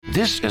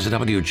This is the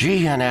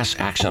WGNS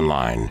Action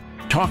Line,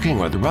 talking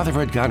with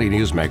Rutherford County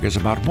newsmakers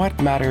about what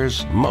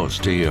matters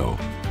most to you.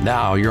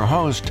 Now, your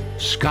host,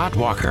 Scott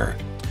Walker.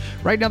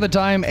 Right now the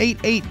time,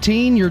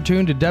 8:18. You're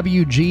tuned to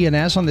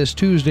WGNS on this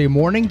Tuesday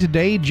morning.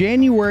 Today,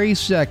 January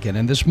 2nd.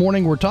 And this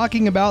morning, we're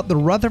talking about the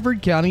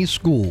Rutherford County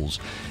Schools.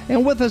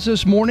 And with us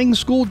this morning,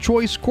 School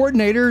Choice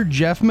Coordinator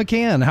Jeff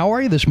McCann. How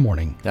are you this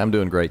morning? I'm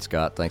doing great,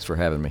 Scott. Thanks for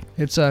having me.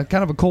 It's kind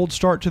of a cold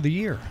start to the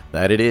year.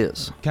 That it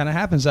is. Kind of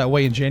happens that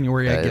way in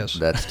January, I guess.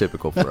 That's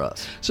typical for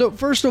us. So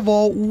first of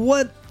all,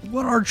 what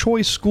are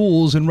choice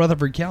schools in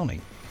Rutherford County?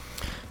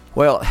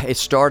 Well, it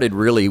started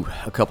really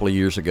a couple of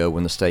years ago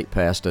when the state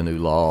passed a new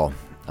law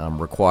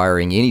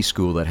requiring any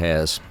school that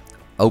has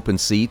open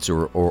seats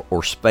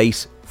or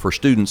space for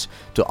students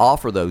to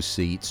offer those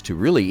seats to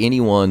really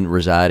anyone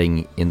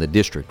residing in the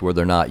district,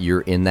 whether or not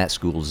you're in that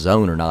school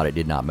zone or not. It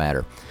did not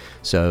matter.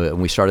 So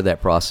we started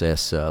that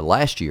process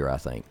last year, I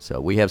think.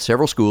 So we have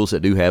several schools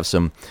that do have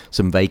some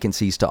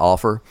vacancies to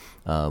offer,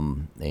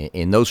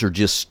 and those are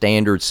just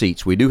standard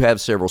seats. We do have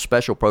several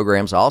special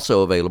programs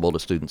also available to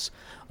students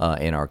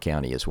in our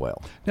county as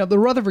well. Now, the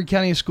Rutherford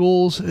County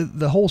Schools,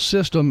 the whole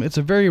system, it's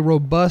a very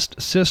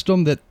robust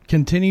system that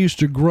continues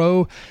to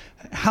grow.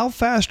 How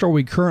fast are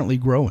we currently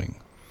growing?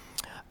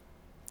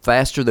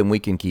 Faster than we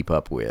can keep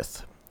up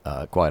with,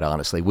 quite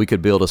honestly. We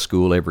could build a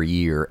school every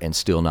year and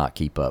still not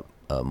keep up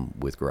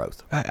with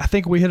growth. I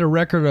think we hit a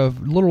record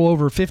of a little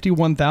over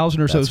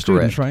 51,000 or so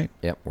students, right?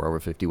 Yep, we're over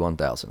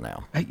 51,000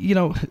 now.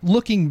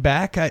 Looking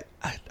back, I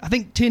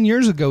think 10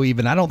 years ago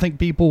even, I don't think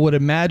people would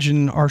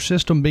imagine our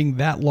system being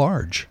that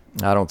large.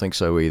 I don't think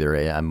so either.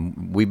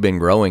 We've been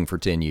growing for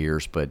 10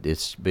 years, but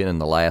it's been in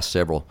the last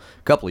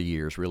couple of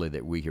years really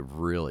that we have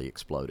really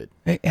exploded.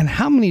 And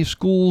how many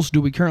schools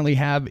do we currently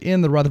have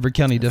in the Rutherford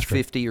County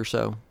district? 50 or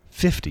so.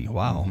 50,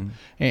 wow. Mm-hmm.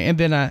 And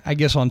then I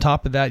guess on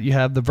top of that, you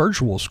have the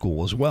virtual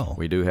school as well.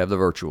 We do have the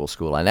virtual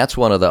school, and that's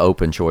one of the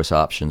open choice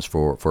options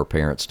for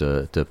parents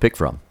to pick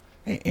from.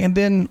 And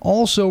then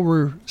also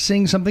we're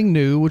seeing something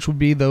new, which would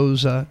be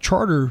those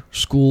charter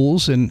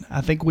schools, and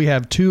I think we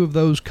have 2 of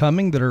those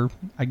coming that are,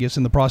 I guess,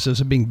 in the process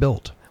of being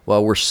built.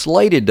 Well, we're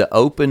slated to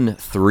open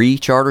 3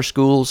 charter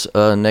schools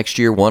next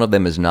year. One of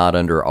them is not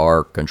under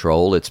our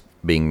control. It's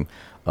being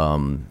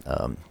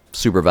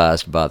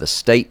supervised by the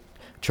state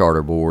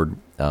charter board.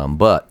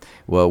 But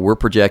we're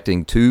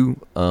projecting two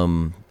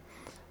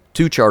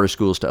charter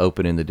schools to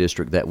open in the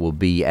district that will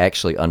be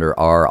actually under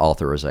our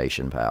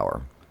authorization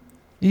power.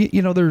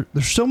 There's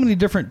so many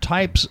different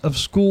types of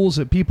schools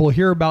that people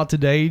hear about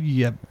today.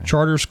 You have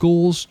charter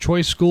schools,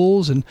 choice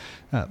schools, and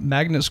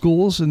magnet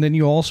schools, and then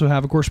you also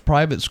have, of course,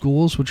 private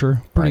schools, which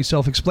are pretty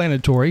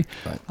self-explanatory.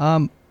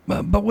 Right.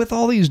 But with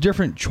all these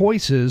different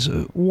choices,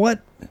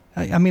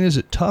 is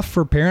it tough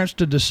for parents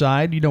to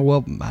decide,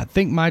 I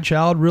think my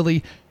child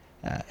really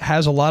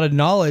has a lot of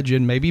knowledge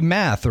in maybe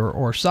math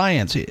or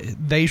science,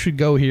 they should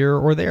go here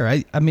or there?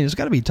 It's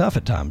got to be tough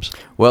at times.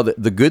 Well,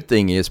 the good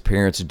thing is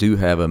parents do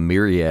have a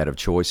myriad of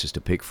choices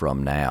to pick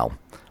from now.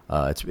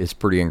 It's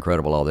pretty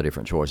incredible, all the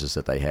different choices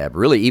that they have.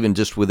 Really, even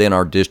just within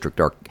our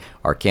district,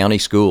 our county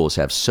schools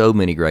have so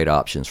many great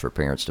options for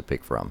parents to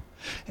pick from.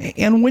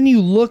 And when you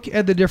look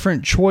at the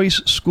different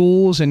choice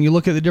schools and you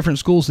look at the different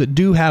schools that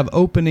do have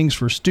openings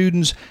for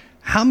students,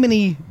 how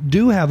many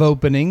do have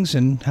openings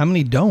and how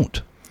many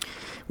don't?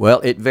 Well,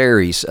 it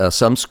varies.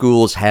 Some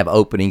schools have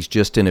openings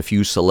just in a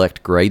few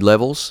select grade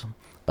levels.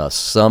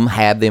 Some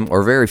have them,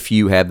 or very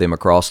few have them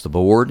across the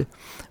board.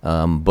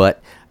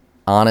 But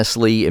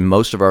honestly, in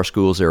most of our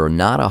schools, there are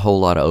not a whole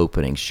lot of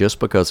openings just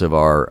because of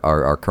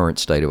our current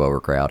state of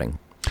overcrowding.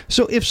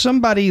 So if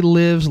somebody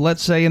lives,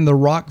 let's say, in the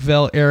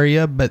Rockville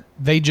area, but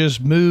they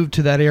just moved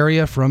to that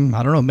area from,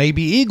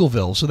 maybe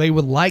Eagleville, so they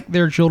would like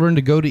their children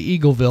to go to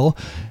Eagleville,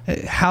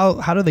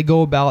 how do they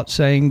go about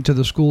saying to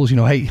the schools,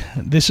 hey,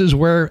 this is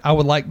where I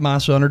would like my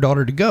son or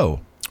daughter to go?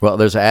 Well,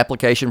 there's an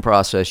application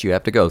process you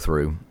have to go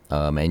through,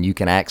 and you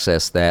can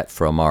access that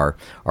from our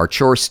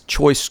choice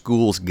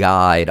schools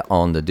guide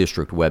on the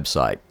district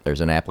website.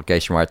 There's an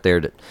application right there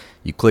that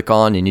you click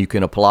on and you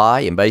can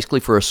apply. And basically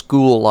for a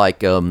school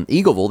like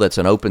Eagleville, that's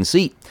an open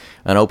seat,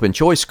 an open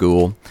choice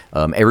school,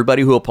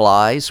 everybody who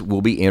applies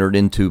will be entered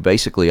into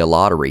basically a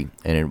lottery,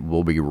 and it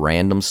will be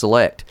random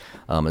select.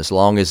 As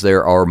long as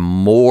there are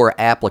more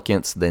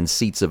applicants than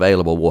seats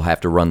available, we'll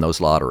have to run those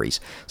lotteries.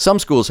 Some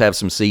schools have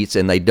some seats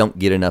and they don't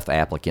get enough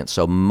applicants,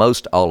 so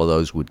most all of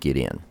those would get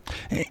in.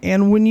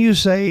 And when you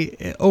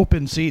say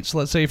open seats,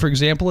 let's say, for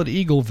example, at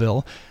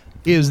Eagleville,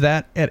 is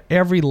that at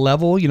every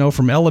level,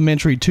 from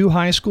elementary to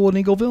high school in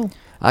Eagleville?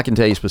 I can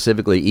tell you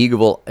specifically,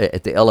 Eagleville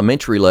at the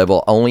elementary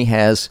level only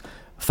has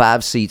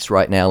 5 seats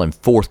right now in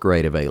 4th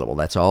grade available.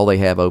 That's all they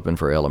have open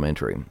for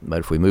elementary. But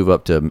if we move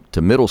up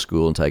to middle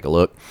school and take a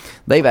look,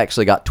 they've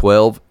actually got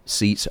 12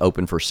 seats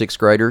open for 6th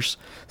graders,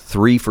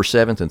 3 for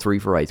 7th and 3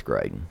 for 8th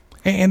grade.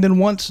 And then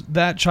once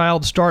that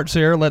child starts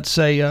there, let's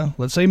say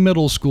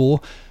middle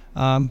school,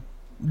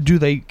 do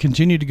they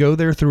continue to go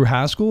there through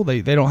high school?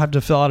 They don't have to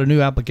fill out a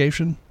new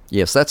application?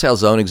 Yes, that's how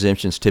zone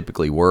exemptions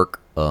typically work.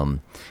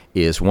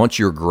 is once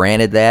you're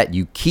granted that,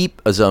 you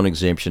keep a zone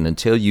exemption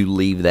until you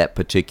leave that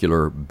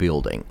particular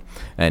building.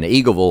 And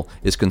Eagleville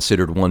is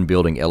considered one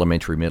building,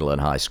 elementary, middle, and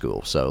high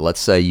school. So let's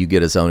say you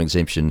get a zone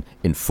exemption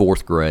in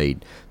 4th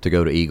grade to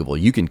go to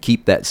Eagleville. You can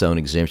keep that zone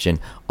exemption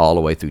all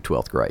the way through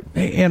 12th grade.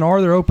 And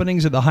are there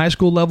openings at the high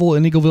school level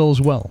in Eagleville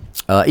as well?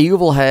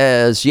 Eagleville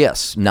has,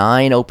 yes,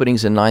 9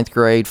 openings in 9th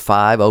grade,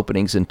 5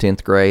 openings in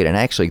 10th grade, and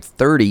actually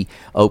 30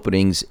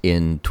 openings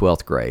in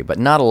 12th grade. But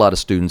not a lot of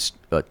students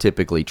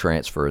typically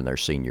transfer in their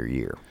senior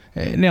year.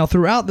 Now,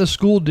 throughout the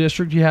school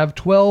district, you have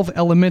 12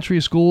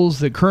 elementary schools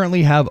that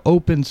currently have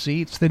open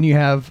seats. Then you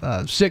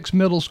have 6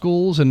 middle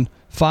schools and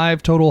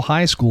 5 total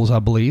high schools, I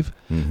believe.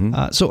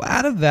 So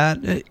out of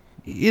that, do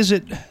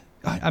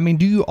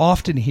you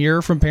often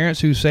hear from parents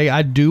who say,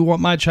 I do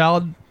want my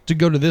child to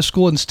go to this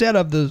school instead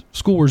of the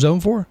school we're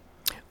zoned for?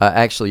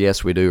 Actually,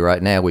 yes, we do.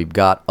 Right now, we've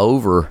got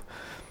over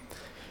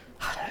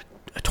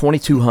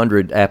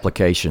 2,200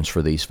 applications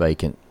for these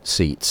vacant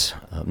seats.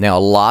 Now,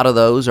 a lot of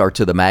those are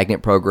to the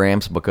magnet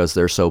programs because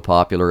they're so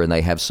popular and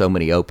they have so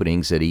many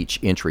openings at each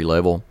entry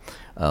level.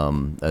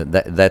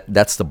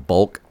 That's the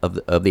bulk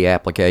of the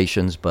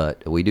applications,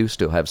 but we do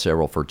still have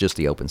several for just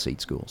the open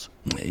seat schools.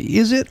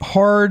 Is it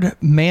hard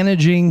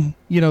managing,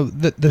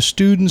 the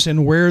students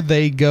and where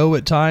they go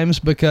at times?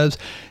 Because,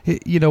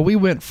 we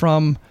went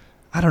from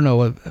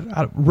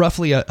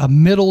roughly a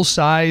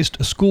middle-sized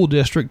school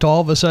district to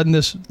all of a sudden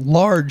this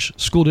large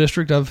school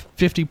district of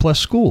 50-plus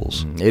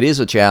schools. It is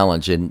a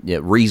challenge, and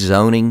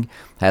rezoning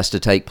has to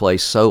take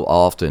place so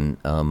often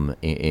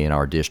in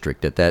our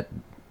district that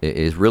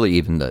is really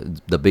even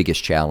the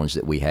biggest challenge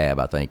that we have,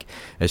 I think,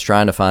 is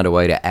trying to find a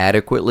way to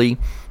adequately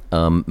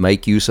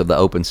make use of the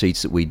open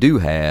seats that we do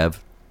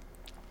have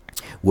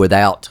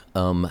without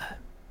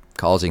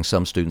causing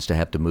some students to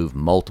have to move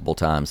multiple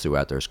times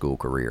throughout their school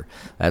career.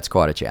 That's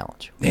quite a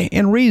challenge.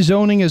 And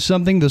rezoning is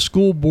something the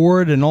school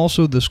board and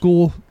also the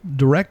school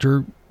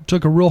director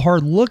took a real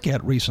hard look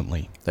at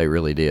recently. They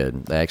really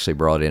did. They actually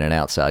brought in an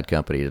outside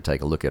company to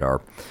take a look at our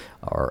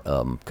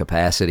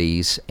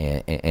capacities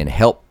and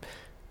help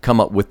come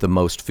up with the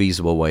most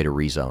feasible way to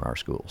rezone our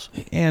schools.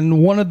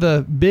 And one of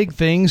the big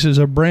things is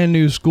a brand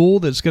new school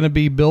that's going to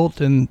be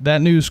built, and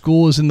that new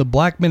school is in the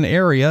Blackman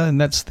area,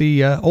 and that's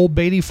the old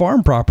Beatty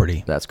Farm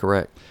property. That's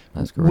correct.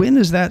 When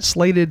is that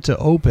slated to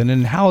open,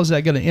 and how is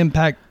that going to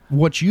impact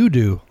what you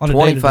do on a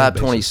day-to-day basis? 25,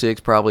 26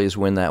 probably is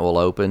when that will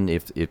open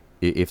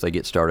if they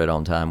get started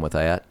on time with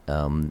that.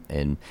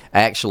 And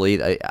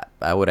actually,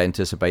 I would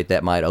anticipate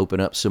that might open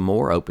up some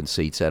more open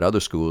seats at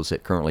other schools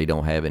that currently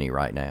don't have any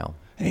right now.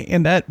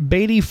 And that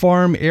Beatty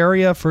Farm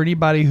area, for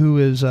anybody who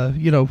is,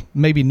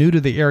 maybe new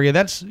to the area,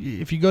 that's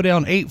if you go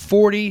down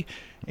 840,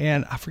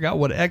 and I forgot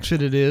what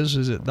exit it is.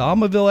 Is it the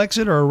Almaville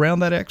exit or around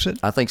that exit?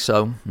 I think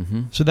so.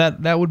 Mm-hmm. So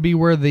that would be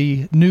where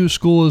the new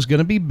school is going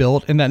to be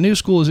built. And that new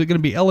school, is it going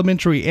to be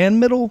elementary and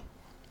middle?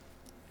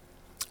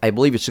 I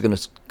believe it's going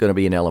to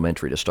be an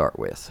elementary to start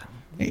with.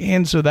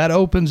 And so that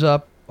opens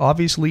up,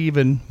 obviously,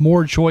 even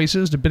more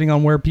choices depending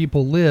on where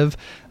people live.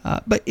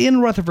 But in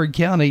Rutherford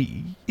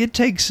County, it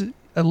takes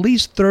at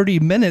least 30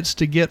 minutes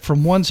to get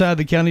from one side of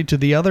the county to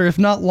the other, if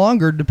not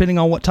longer, depending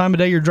on what time of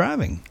day you're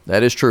driving.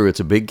 That is true. It's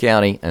a big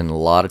county and a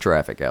lot of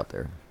traffic out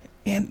there.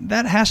 And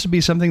that has to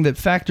be something that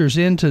factors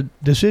into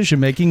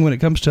decision-making when it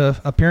comes to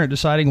a parent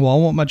deciding, well, I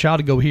want my child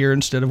to go here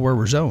instead of where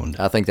we're zoned.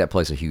 I think that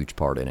plays a huge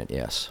part in it,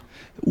 yes.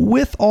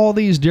 With all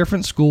these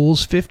different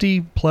schools,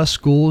 50-plus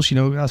schools,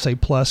 I say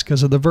plus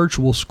because of the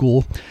virtual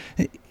school,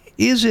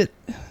 is it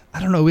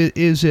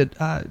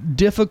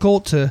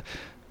difficult to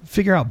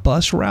figure out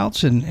bus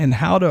routes and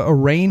how to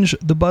arrange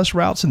the bus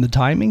routes and the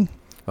timing?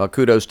 Well,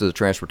 kudos to the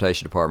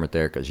transportation department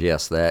there, because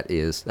yes,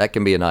 that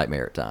can be a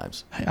nightmare at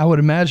times. I would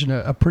imagine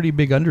a pretty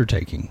big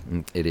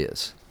undertaking. It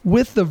is.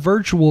 With the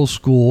virtual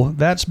school,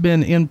 that's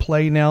been in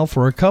play now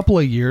for a couple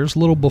of years, a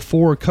little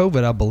before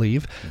COVID, I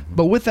believe. Mm-hmm.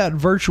 But with that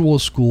virtual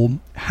school,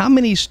 how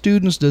many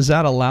students does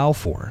that allow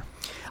for?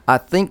 I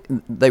think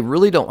they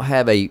really don't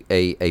have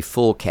a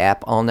full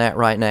cap on that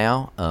right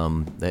now.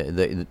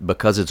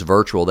 Because it's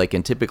virtual, they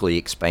can typically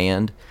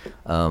expand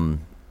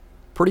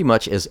pretty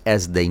much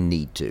as they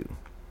need to.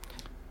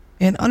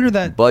 And under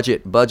that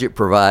budget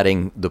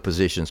providing the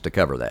positions to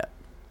cover that.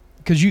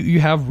 Because you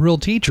have real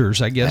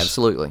teachers, I guess.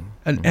 Absolutely.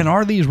 And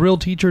are these real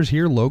teachers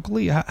here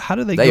locally? How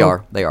do they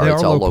go? They are.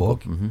 It's all local.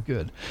 Okay,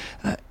 good.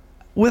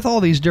 With all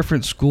these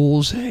different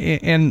schools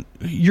and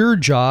your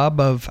job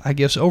of, I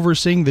guess,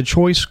 overseeing the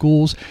choice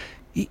schools,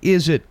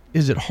 is it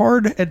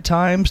hard at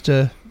times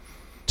to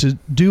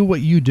do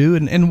what you do?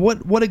 And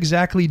what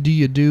exactly do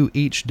you do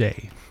each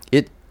day?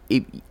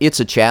 It's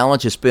a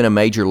challenge. It's been a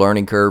major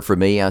learning curve for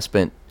me. I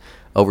spent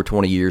over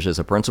 20 years as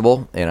a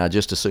principal, and I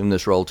just assumed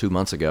this role 2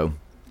 months ago.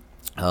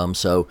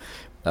 So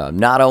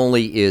not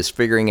only is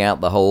figuring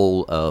out the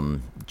whole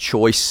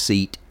choice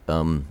seat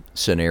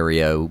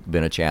scenario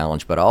been a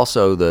challenge, but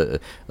also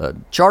the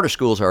charter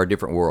schools are a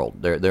different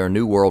world. They're a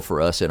new world for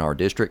us in our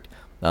district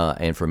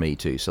and for me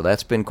too. So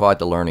that's been quite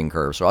the learning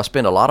curve. So I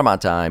spend a lot of my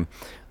time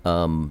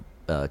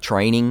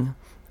training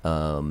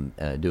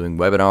doing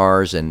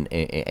webinars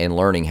and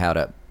learning how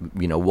to,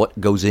 what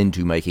goes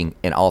into making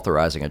and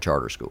authorizing a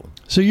charter school.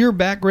 So your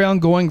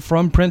background going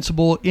from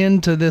principal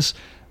into this,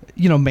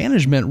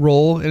 management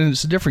role, and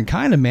it's a different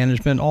kind of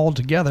management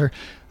altogether.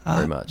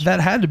 Very much.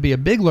 That had to be a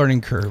big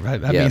learning curve.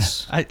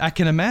 Yes. I mean, I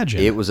can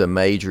imagine. It was a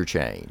major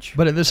change.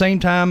 But at the same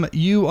time,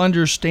 you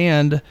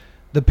understand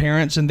the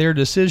parents and their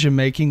decision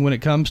making when it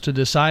comes to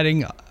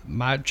deciding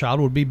my child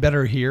would be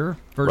better here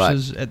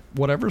versus at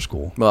whatever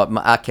school. Well,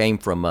 I came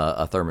from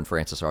a Thurman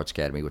Francis Arts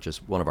Academy, which is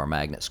one of our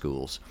magnet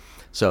schools.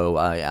 So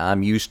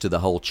I'm used to the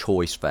whole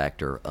choice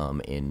factor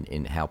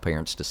in how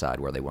parents decide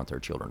where they want their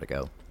children to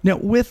go. Now,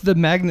 with the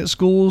magnet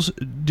schools,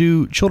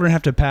 do children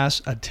have to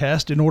pass a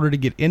test in order to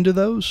get into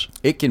those?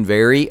 It can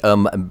vary.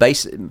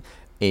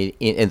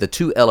 In the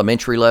two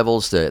elementary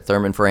levels, the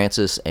Thurman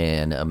Francis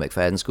and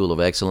McFadden School of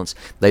Excellence,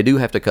 they do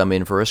have to come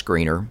in for a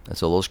screener.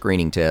 That's a little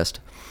screening test.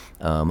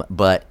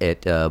 But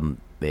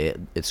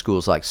at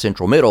schools like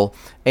Central Middle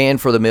and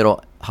for the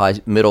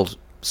middle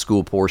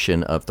school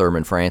portion of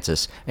Thurman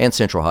Francis and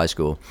Central High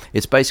School,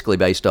 it's basically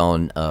based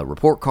on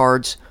report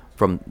cards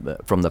from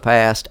the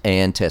past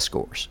and test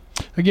scores.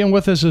 Again,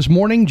 with us this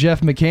morning,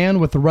 Jeff McCann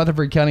with the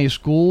Rutherford County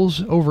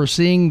Schools,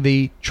 overseeing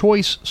the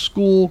Choice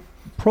School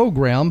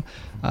program,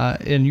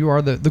 and you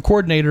are the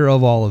coordinator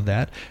of all of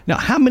that. Now,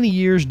 how many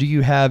years do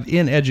you have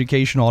in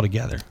education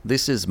altogether?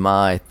 This is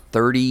my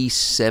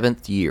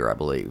 37th year, I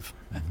believe.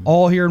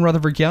 All here in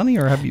Rutherford County,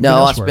 or have you been No,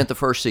 I elsewhere? spent the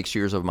first 6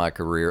 years of my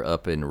career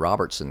up in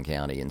Robertson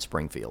County in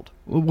Springfield.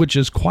 Which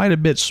is quite a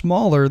bit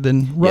smaller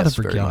than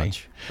Rutherford Yes, very County.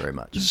 much, very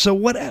much. So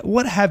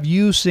what have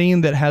you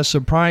seen that has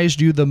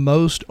surprised you the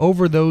most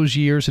over those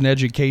years in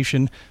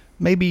education,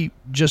 maybe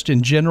just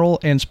in general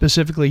and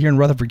specifically here in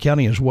Rutherford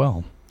County as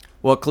well?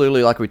 Well,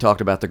 clearly, like we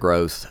talked about, the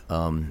growth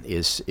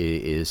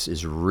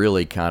is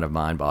really kind of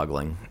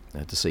mind-boggling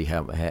to see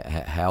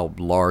how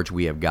large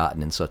we have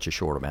gotten in such a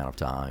short amount of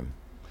time.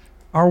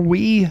 Are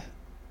we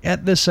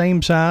at the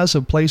same size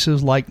of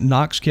places like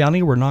Knox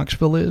County, where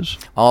Knoxville is?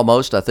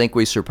 Almost. I think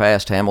we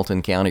surpassed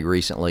Hamilton County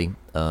recently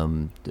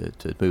to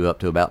move up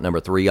to about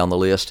number 3 on the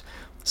list.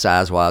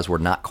 Size-wise, we're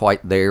not quite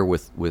there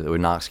with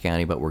Knox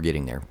County, but we're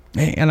getting there.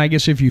 And I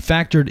guess if you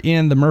factored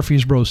in the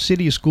Murfreesboro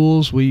City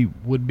schools, we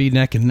would be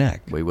neck and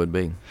neck. We would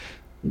be.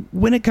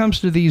 When it comes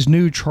to these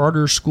new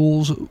charter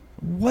schools,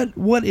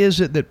 what is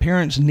it that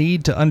parents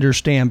need to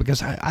understand?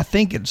 Because I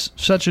think it's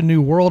such a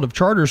new world of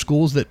charter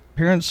schools that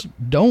parents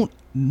don't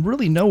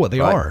really know what they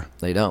are.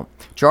 They don't.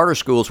 Charter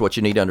schools, what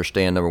you need to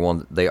understand, number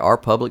one, they are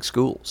public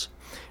schools.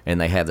 And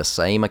they have the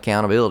same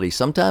accountability,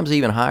 sometimes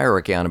even higher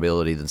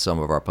accountability than some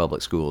of our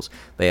public schools.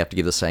 They have to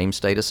give the same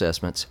state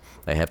assessments.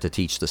 They have to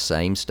teach the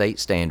same state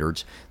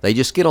standards. They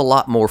just get a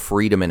lot more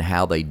freedom in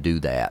how they do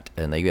that.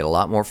 And they get a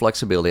lot more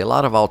flexibility, a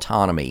lot of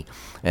autonomy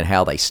in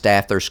how they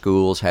staff their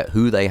schools,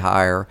 who they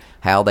hire,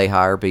 how they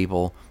hire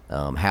people,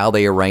 how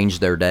they arrange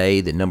their day,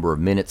 the number of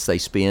minutes they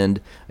spend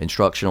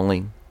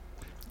instructionally,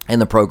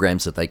 and the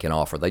programs that they can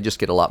offer. They just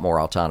get a lot more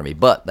autonomy.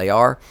 But they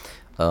are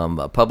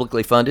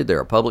publicly funded.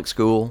 They're a public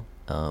school.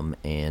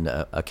 And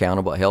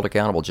held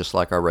accountable just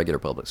like our regular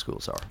public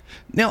schools are.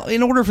 Now,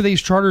 in order for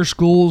these charter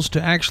schools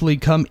to actually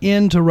come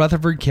into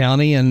Rutherford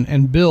County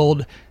and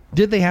build,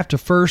 did they have to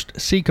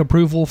first seek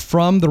approval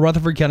from the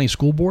Rutherford County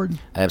School Board?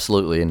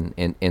 Absolutely.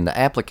 And the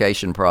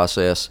application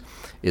process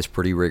is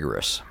pretty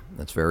rigorous.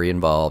 It's very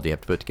involved. You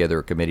have to put together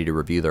a committee to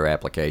review their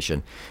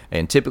application.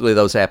 And typically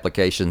those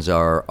applications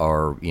are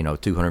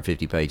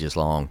 250 pages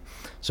long.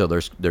 So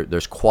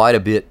there's quite a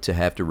bit to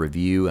have to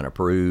review and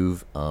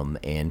approve,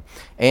 and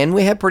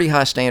we have pretty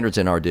high standards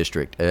in our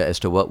district as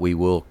to what we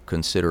will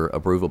consider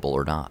approvable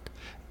or not.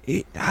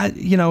 It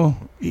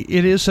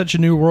is such a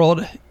new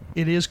world.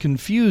 It is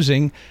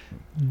confusing.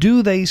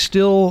 Do they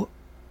still,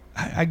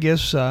 I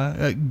guess,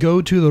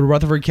 go to the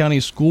Rutherford County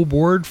School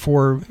Board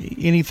for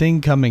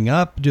anything coming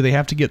up? Do they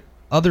have to get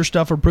other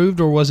stuff approved,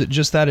 or was it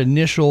just that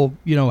initial,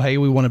 hey,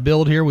 we want to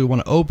build here, we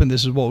want to open,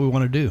 this is what we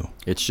want to do?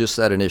 It's just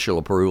that initial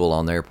approval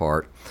on their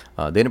part.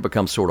 Then it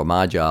becomes sort of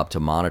my job to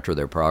monitor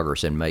their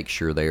progress and make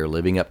sure they are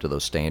living up to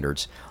those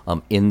standards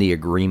in the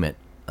agreement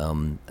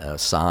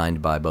signed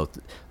by both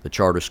the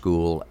charter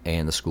school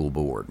and the school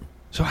board.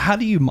 So how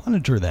do you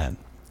monitor that?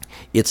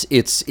 It's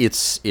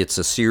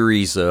a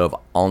series of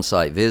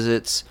on-site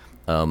visits.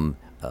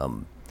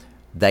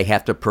 They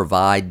have to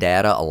provide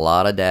data, a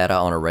lot of data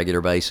on a regular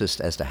basis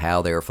as to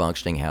how they're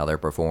functioning, how they're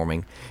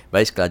performing.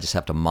 Basically, I just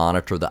have to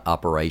monitor the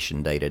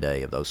operation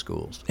day-to-day of those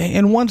schools.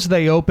 And once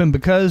they open,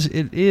 because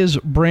it is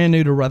brand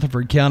new to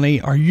Rutherford County,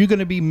 are you going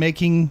to be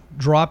making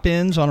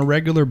drop-ins on a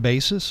regular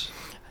basis?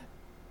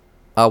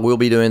 I will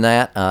be doing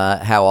that.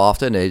 How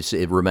often, it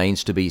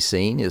remains to be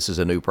seen. This is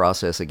a new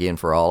process, again,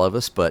 for all of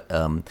us. But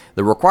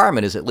the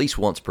requirement is at least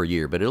once per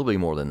year, but it'll be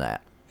more than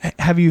that.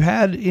 Have you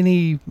had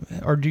any,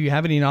 or do you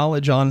have any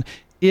knowledge on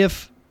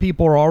if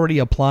people are already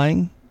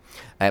applying?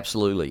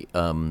 Absolutely.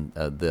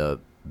 The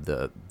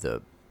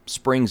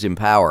Springs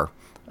Empower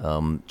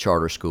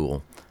charter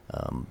school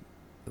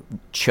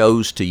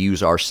chose to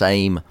use our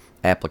same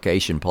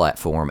application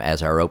platform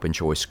as our open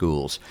choice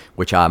schools,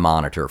 which I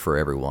monitor for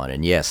everyone.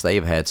 And yes,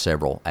 they've had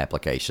several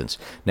applications.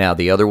 Now,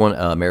 the other one,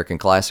 American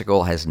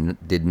Classical,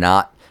 did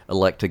not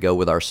elect to go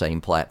with our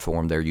same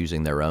platform. They're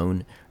using their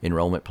own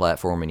enrollment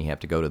platform, and you have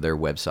to go to their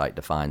website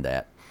to find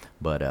that.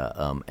 But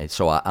and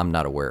so I'm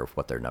not aware of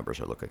what their numbers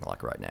are looking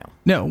like right now.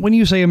 Now, when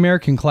you say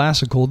American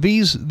Classical,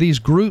 these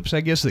groups, I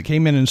guess, that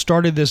came in and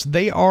started this,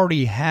 they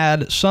already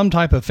had some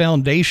type of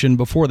foundation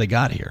before they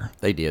got here.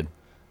 They did.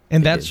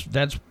 And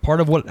that's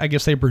part of what I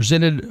guess they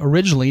presented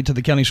originally to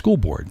the county school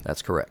board.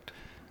 That's correct.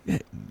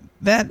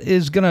 That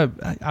is going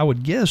to, I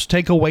would guess,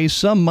 take away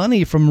some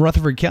money from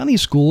Rutherford County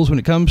schools when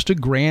it comes to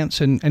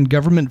grants and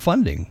government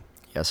funding.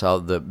 Yeah,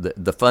 so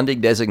the funding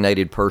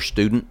designated per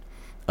student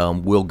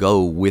will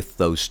go with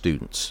those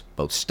students.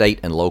 Both state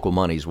and local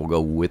monies will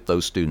go with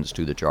those students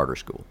to the charter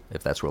school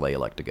if that's where they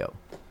elect to go.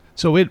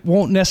 So it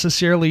won't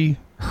necessarily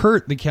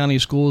hurt the county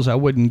schools, I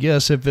wouldn't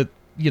guess, if it,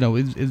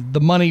 the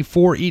money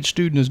for each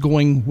student is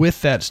going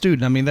with that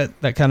student. I mean,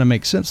 that kind of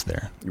makes sense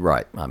there.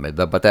 Right. I mean,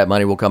 but that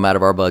money will come out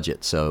of our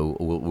budget, so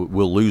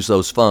we'll lose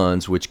those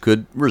funds, which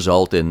could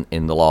result in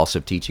the loss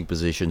of teaching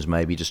positions,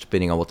 maybe just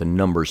depending on what the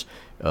numbers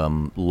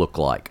look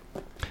like.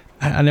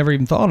 I never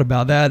even thought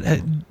about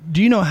that.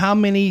 Do you know how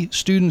many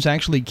students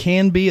actually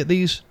can be at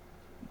these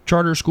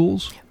charter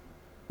schools?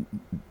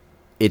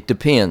 It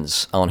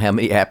depends on how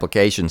many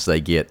applications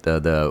they get.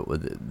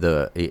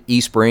 The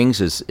East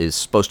Springs is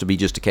supposed to be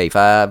just a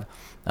K-5.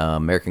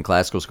 American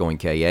Classical is going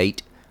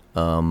K-8.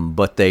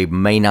 But they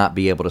may not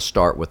be able to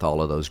start with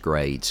all of those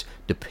grades,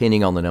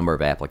 depending on the number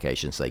of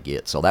applications they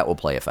get. So that will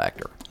play a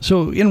factor.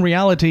 So in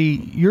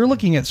reality, you're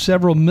looking at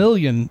several $1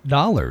 million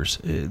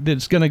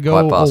that's going to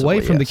go away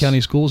from the county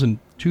schools and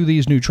to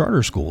these new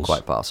charter schools.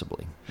 Quite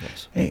possibly,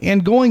 yes.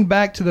 And going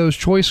back to those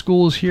choice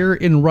schools here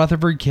in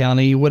Rutherford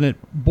County, when it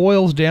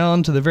boils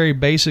down to the very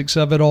basics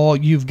of it all,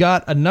 you've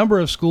got a number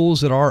of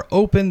schools that are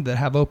open, that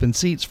have open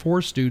seats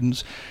for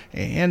students.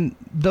 And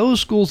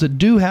those schools that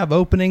do have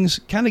openings,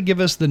 kind of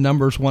give us the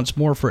numbers once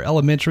more for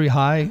elementary,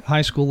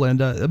 high school, and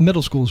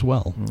middle school as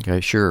well.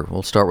 Okay, sure.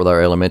 We'll start with our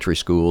elementary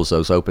schools,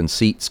 those open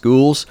seat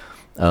schools.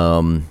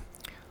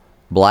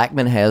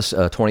 Blackman has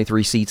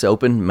 23 seats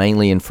open,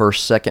 mainly in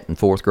 1st, 2nd, and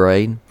 4th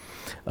grade.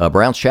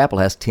 Browns Chapel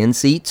has 10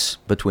 seats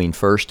between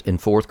 1st and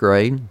 4th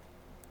grade.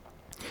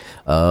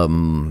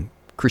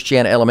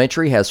 Christiana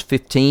Elementary has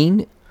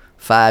 15,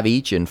 5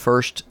 each in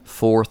 1st,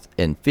 4th,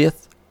 and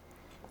 5th.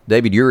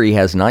 David Urey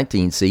has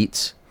 19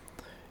 seats,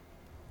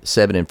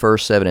 7 in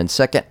 1st, 7 in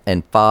 2nd,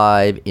 and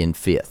 5 in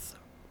 5th.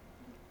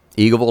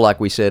 Eagleville,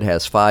 like we said,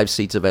 has 5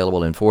 seats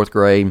available in 4th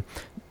grade.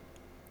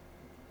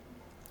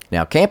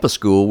 Now, Campus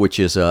School,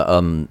 which is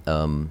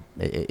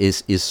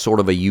is sort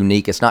of a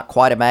unique, it's not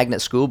quite a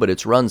magnet school, but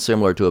it's run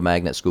similar to a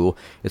magnet school.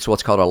 It's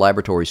what's called a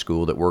laboratory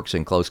school that works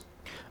in close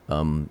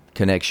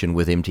connection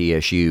with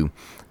MTSU,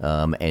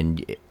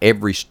 and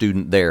every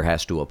student there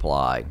has to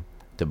apply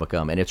to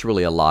become, and it's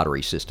really a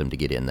lottery system to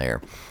get in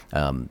there.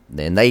 And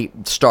they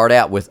start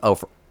out with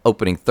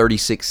opening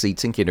 36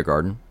 seats in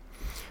kindergarten,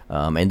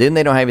 and then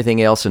they don't have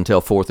anything else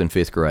until 4th and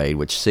 5th grade,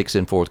 which 6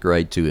 in 4th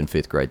grade, 2 in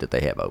 5th grade that they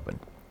have open.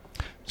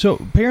 So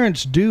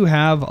parents do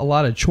have a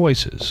lot of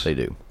choices. They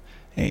do.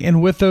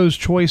 And with those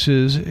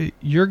choices,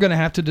 you're going to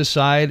have to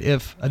decide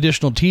if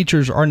additional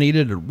teachers are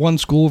needed at one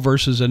school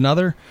versus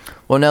another.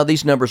 Well, now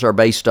these numbers are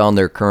based on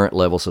their current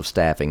levels of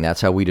staffing.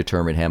 That's how we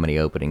determine how many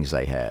openings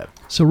they have.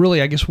 So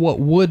really, I guess what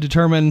would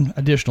determine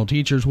additional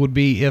teachers would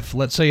be if,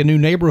 let's say, a new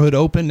neighborhood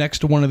opened next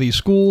to one of these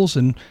schools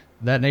and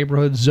that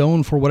neighborhood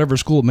zoned for whatever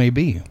school it may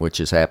be. Which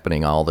is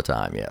happening all the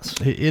time, yes.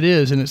 It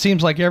is, and it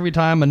seems like every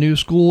time a new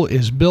school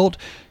is built,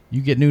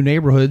 you get new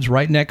neighborhoods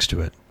right next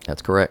to it.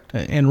 That's correct.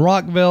 And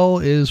Rockville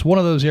is one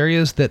of those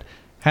areas that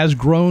has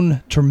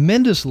grown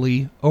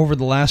tremendously over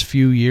the last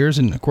few years.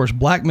 And, of course,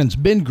 Blackman's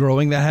been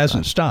growing. That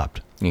hasn't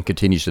stopped. And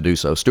continues to do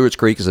so. Stewart's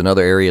Creek is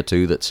another area,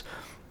 too,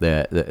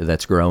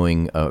 that's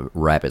growing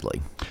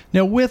rapidly.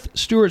 Now, with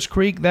Stewart's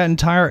Creek, that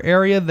entire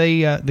area,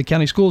 the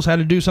county schools had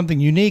to do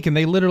something unique, and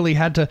they literally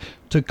had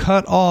to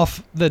cut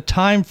off the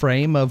time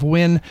frame of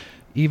when,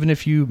 even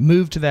if you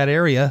move to that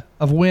area,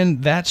 of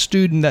when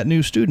that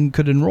new student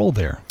could enroll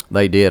there.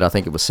 They did. I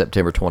think it was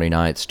September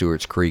 29th,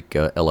 Stewart's Creek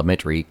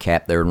Elementary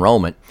capped their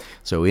enrollment.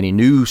 So any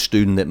new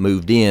student that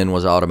moved in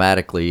was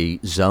automatically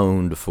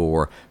zoned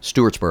for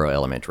Stewartsboro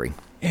Elementary.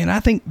 And I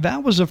think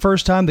that was the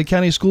first time the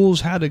county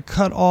schools had to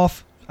cut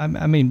off,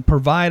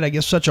 provide, I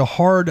guess, such a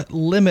hard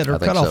limit or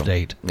cutoff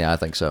date. Yeah, I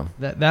think so.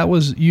 That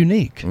was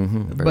unique.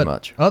 Very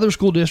much. Other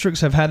school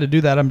districts have had to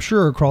do that, I'm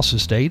sure, across the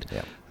state.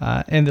 Yeah.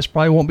 And this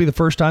probably won't be the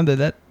first time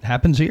that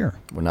happens here.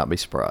 Would not be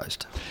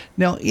surprised.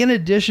 Now, in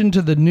addition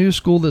to the new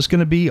school that's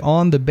going to be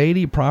on the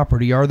Beatty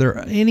property, are there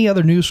any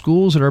other new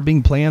schools that are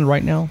being planned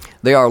right now?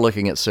 They are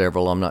looking at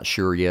several. I'm not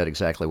sure yet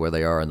exactly where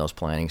they are in those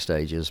planning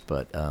stages,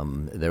 but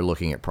they're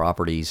looking at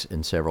properties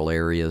in several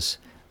areas.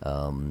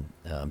 I'm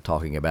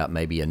talking about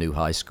maybe a new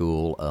high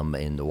school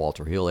in the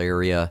Walter Hill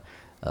area,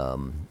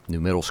 new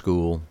middle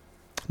school.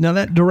 Now,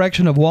 that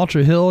direction of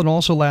Walter Hill and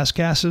also Las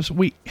Casas,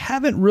 we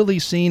haven't really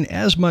seen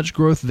as much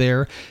growth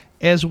there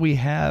as we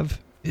have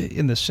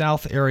in the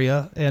south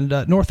area and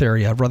north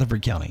area of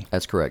Rutherford County.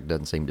 That's correct.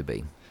 Doesn't seem to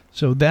be.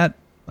 So that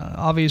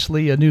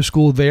obviously a new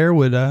school there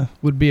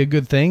would be a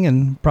good thing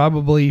and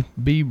probably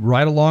be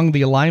right along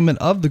the alignment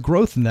of the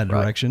growth in that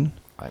direction.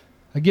 Right.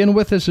 Again,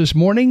 with us this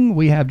morning,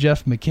 we have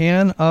Jeff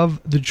McCann of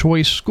the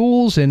Choice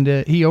Schools, and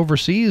he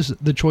oversees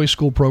the Choice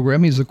School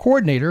program. He's the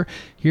coordinator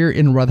here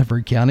in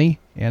Rutherford County.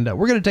 And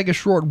we're going to take a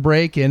short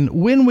break, and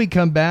when we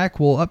come back,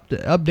 we'll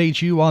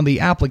update you on the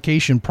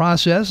application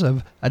process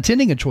of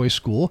attending a choice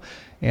school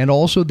and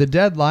also the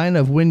deadline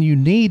of when you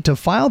need to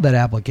file that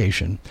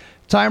application.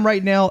 Time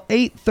right now,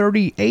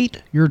 8:38.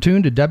 You're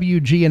tuned to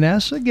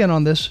WGNS, again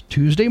on this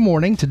Tuesday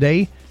morning,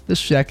 today, the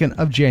 2nd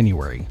of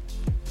January.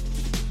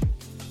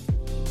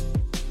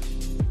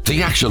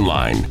 The Action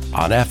Line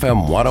on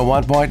FM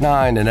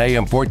 101.9 and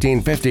AM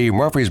 1450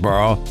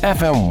 Murfreesboro,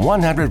 FM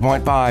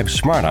 100.5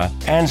 Smyrna,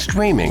 and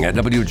streaming at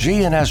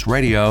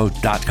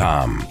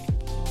WGNSradio.com.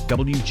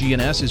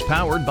 WGNS is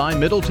powered by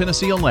Middle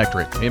Tennessee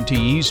Electric.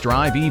 MTE's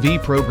Drive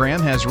EV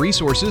program has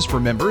resources for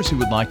members who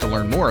would like to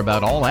learn more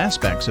about all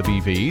aspects of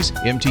EVs.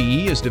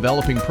 MTE is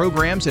developing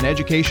programs and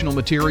educational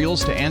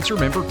materials to answer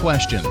member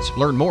questions.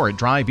 Learn more at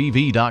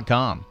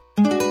driveev.com.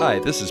 Hi,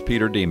 this is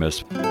Peter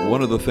Demas.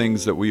 One of the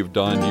things that we've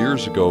done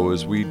years ago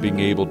is we've been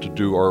able to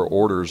do our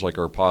orders like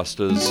our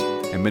pastas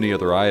and many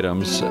other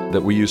items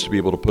that we used to be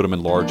able to put them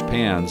in large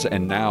pans,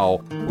 and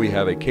now we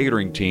have a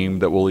catering team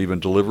that will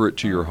even deliver it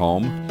to your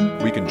home.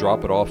 We can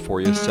drop it off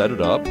for you, set it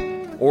up,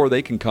 or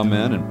they can come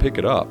in and pick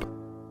it up.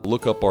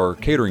 Look up our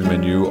catering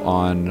menu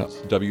on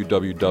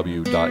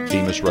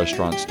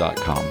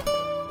www.demasrestaurants.com.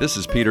 This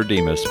is Peter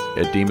Demas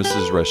at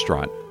Demas's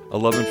Restaurant,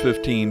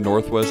 1115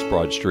 Northwest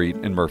Broad Street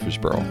in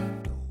Murfreesboro.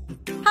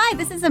 Hi,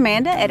 this is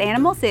Amanda at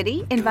Animal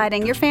City,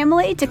 inviting your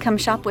family to come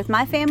shop with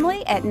my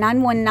family at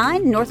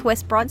 919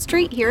 Northwest Broad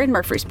Street here in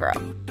Murfreesboro.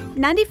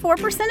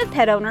 94% of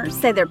pet owners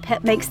say their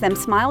pet makes them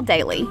smile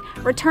daily.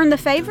 Return the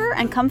favor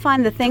and come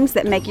find the things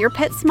that make your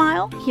pet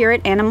smile here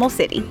at Animal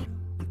City.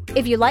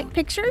 If you like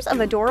pictures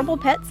of adorable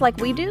pets like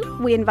we do,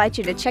 we invite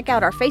you to check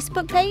out our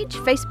Facebook page,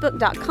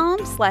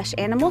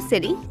 facebook.com/Animal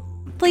City.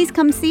 Please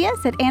come see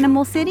us at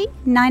Animal City,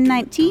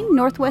 919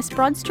 Northwest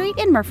Broad Street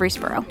in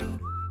Murfreesboro.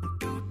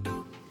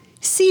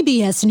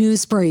 CBS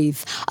News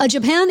Brief. A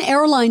Japan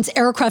Airlines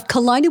aircraft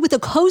collided with a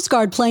Coast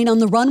Guard plane on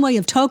the runway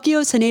of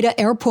Tokyo's Haneda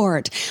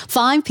Airport.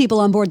 5 people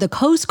on board the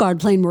Coast Guard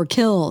plane were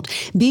killed.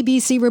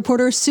 BBC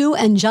reporter Sue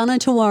and Jana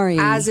Tawari.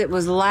 As it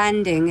was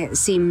landing, it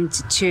seemed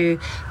to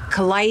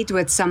collide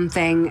with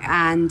something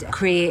and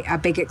create a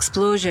big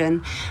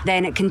explosion.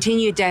 Then it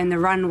continued down the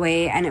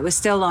runway and it was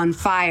still on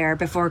fire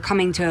before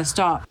coming to a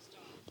stop.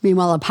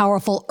 Meanwhile, a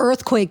powerful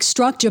earthquake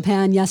struck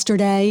Japan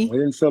yesterday. It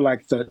didn't feel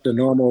like the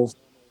normal,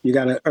 you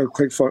got an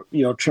earthquake for,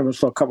 tremors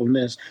for a couple of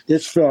minutes.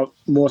 This felt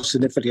more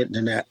significant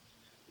than that.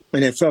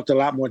 And it felt a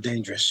lot more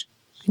dangerous.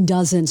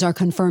 Dozens are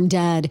confirmed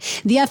dead.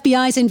 The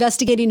FBI is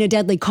investigating a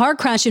deadly car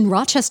crash in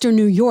Rochester,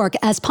 New York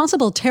as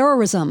possible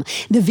terrorism.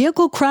 The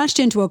vehicle crashed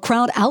into a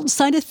crowd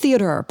outside a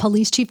theater.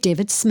 Police Chief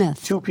David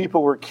Smith. 2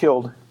 people were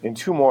killed and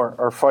 2 more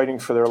are fighting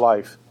for their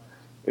life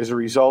as a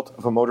result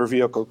of a motor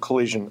vehicle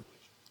collision.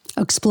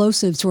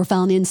 Explosives were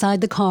found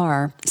inside the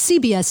car.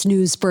 CBS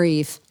News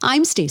Brief.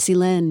 I'm Stacy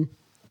Lynn.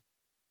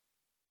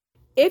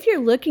 If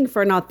you're looking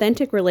for an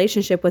authentic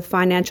relationship with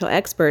financial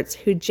experts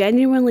who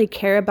genuinely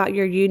care about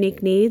your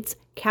unique needs,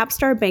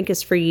 Capstar Bank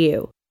is for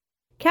you.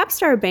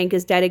 Capstar Bank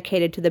is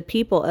dedicated to the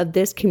people of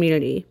this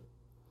community.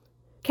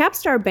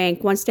 Capstar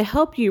Bank wants to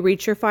help you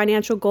reach your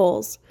financial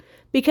goals,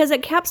 because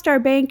at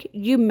Capstar Bank,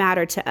 you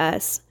matter to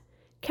us.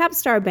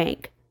 Capstar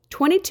Bank,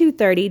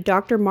 2230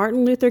 Dr.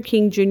 Martin Luther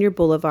King Jr.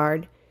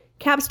 Boulevard,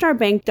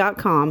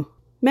 capstarbank.com.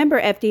 Member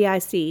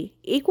FDIC,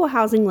 Equal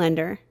Housing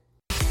Lender.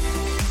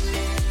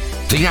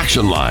 The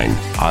Action Line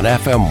on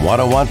FM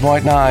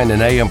 101.9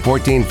 and AM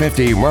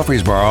 1450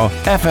 Murfreesboro,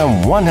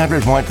 FM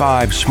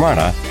 100.5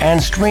 Smyrna, and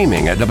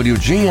streaming at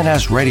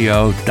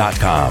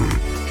WGNSradio.com.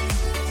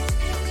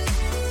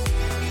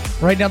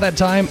 Right now, that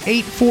time,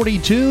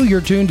 8:42. You're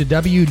tuned to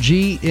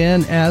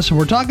WGNS, and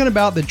we're talking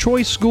about the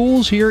choice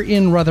schools here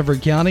in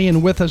Rutherford County.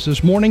 And with us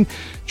this morning,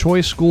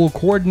 Choice School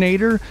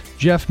Coordinator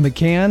Jeff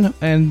McCann.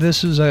 And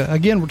this is,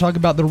 again, we're talking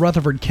about the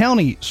Rutherford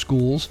County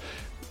schools.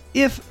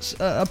 If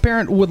a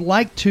parent would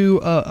like to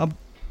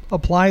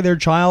apply their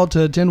child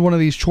to attend one of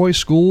these choice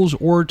schools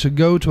or to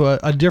go to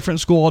a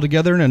different school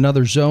altogether in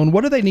another zone,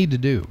 what do they need to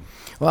do?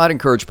 Well, I'd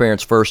encourage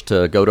parents first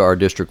to go to our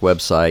district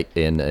website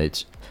and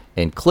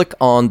click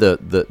on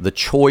the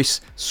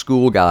choice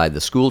school guide,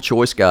 the school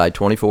choice guide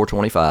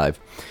 2425.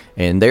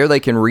 And there they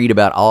can read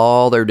about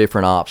all their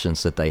different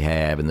options that they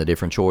have and the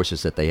different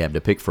choices that they have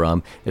to pick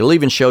from. It'll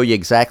even show you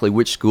exactly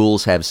which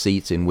schools have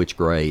seats in which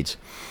grades.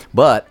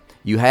 But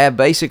you have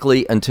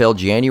basically until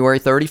January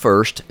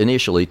 31st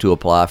initially to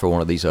apply for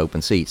one of these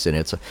open seats, and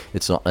it's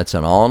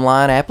an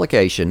online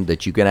application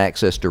that you can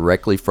access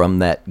directly from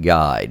that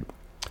guide.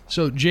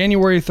 So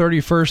January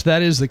 31st,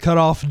 that is the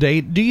cutoff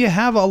date. Do you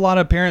have a lot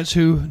of parents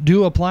who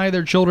do apply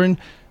their children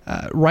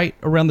right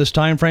around this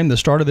time frame, the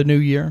start of the new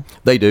year?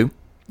 They do.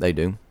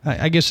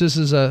 I guess this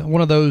is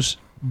one of those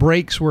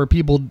breaks where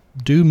people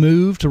do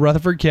move to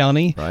Rutherford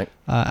County. Right.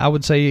 I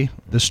would say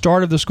the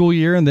start of the school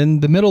year and then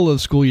the middle of the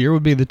school year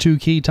would be the two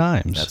key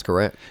times. That's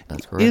correct.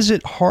 Is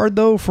it hard,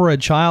 though, for a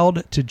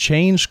child to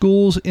change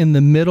schools in the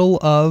middle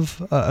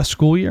of a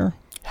school year?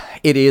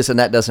 It is, and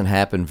that doesn't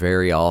happen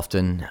very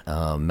often.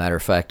 Matter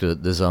of fact,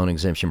 the zone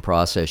exemption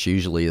process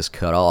usually is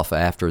cut off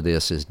after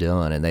this is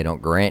done, and they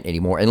don't grant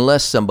anymore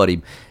unless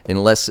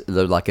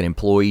they're like an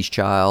employee's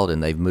child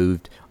and they've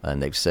moved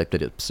and they've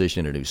accepted a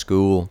position at a new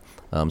school.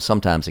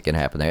 Sometimes it can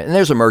happen there. And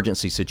there's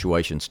emergency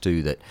situations,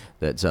 too,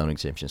 that zone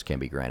exemptions can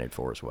be granted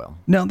for as well.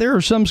 Now, there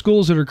are some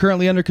schools that are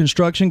currently under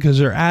construction because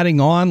they're adding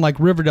on, like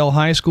Riverdale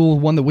High School,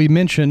 one that we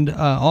mentioned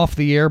off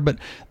the air, but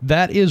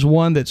that is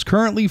one that's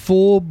currently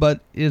full but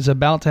is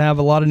about to have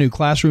a lot of new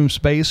classroom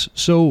space.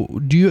 So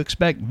do you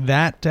expect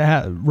that to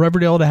have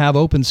Riverdale to have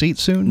open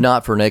seats soon?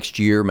 Not for next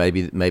year,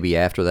 maybe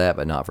after that,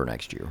 but not for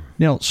next year.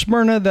 Now,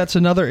 Smyrna, that's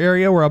another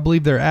area where I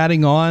believe they're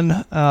adding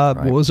on.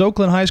 Right. Was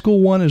Oakland High School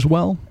one as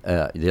well?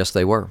 Yes,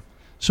 they were.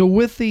 So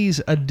with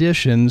these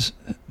additions,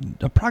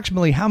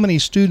 approximately how many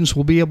students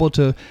will be able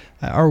to,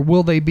 or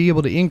will they be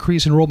able to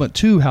increase enrollment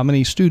to how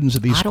many students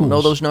at these schools? I don't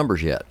know those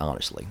numbers yet,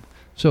 honestly.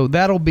 So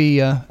that'll be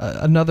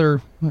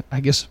another,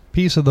 I guess,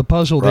 piece of the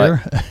puzzle right.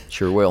 there.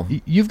 Sure will.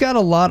 You've got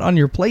a lot on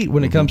your plate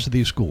when it comes to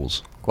these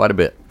schools. Quite a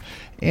bit.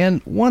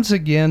 And once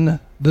again,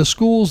 the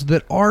schools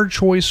that are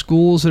choice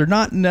schools, they're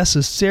not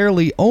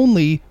necessarily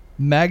only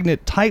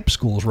magnet type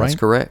schools, right? That's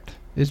correct.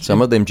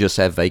 Some of them just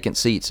have vacant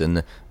seats,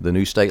 and the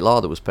new state law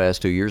that was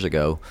passed 2 years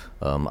ago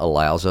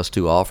allows us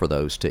to offer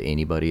those to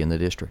anybody in the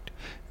district.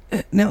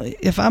 Now,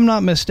 if I'm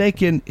not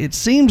mistaken, it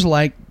seems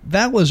like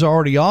that was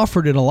already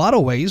offered in a lot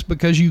of ways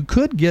because you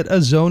could get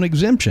a zone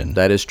exemption.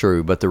 That is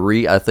true, but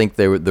I think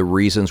the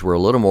reasons were a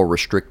little more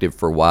restrictive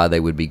for why they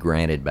would be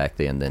granted back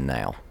then than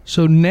now.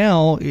 So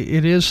now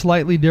it is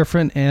slightly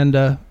different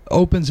and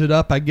opens it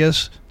up, I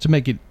guess, to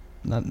make it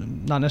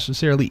not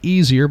necessarily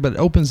easier, but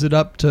opens it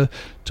up to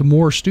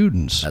more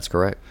students. That's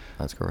correct.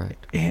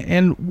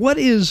 And what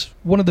is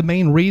one of the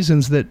main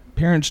reasons that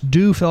parents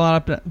do fill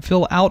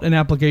out an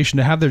application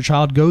to have their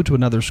child go to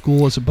another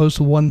school as opposed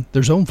to one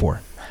they're zoned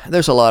for?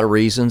 There's a lot of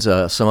reasons.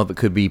 Some of it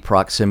could be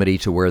proximity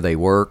to where they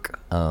work.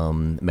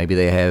 Maybe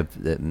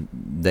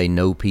they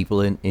know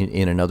people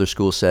in another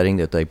school setting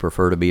that they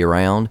prefer to be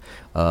around.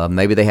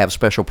 Maybe they have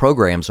special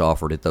programs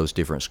offered at those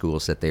different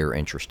schools that they're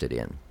interested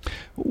in.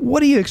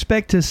 What do you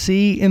expect to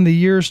see in the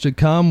years to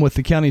come with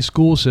the county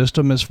school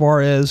system as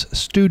far as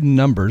student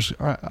numbers?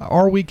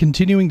 Are we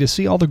continuing to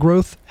see all the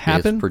growth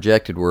happen? It's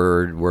projected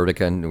we're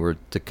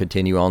to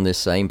continue on this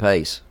same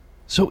pace.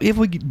 So if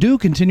we do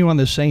continue on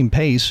the same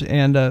pace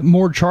and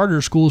more charter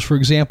schools, for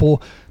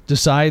example,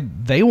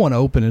 decide they want to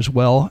open as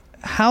well,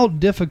 how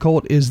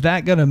difficult is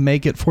that going to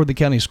make it for the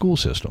county school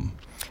system?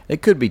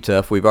 It could be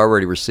tough. We've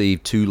already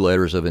received 2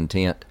 letters of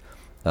intent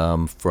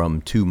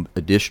from 2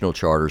 additional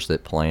charters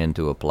that plan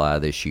to apply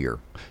this year.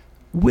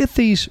 With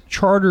these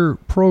charter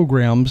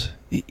programs,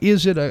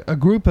 is it a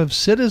group of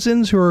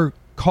citizens who are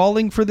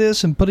calling for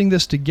this and putting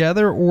this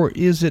together, or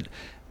is it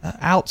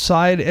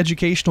outside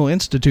educational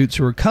institutes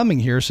who are coming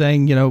here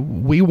saying,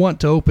 we want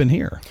to open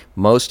here?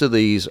 Most of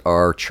these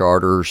are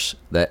charters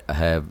that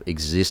have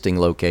existing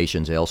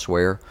locations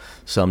elsewhere,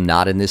 some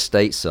not in this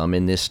state, some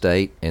in this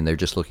state, and they're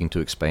just looking to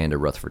expand to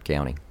Rutherford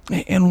County.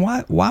 And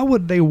why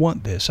would they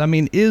want this? I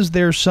mean, is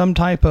there some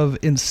type of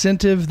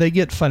incentive they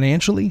get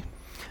financially?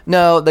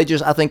 No,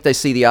 I think they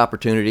see the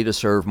opportunity to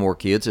serve more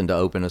kids and to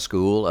open a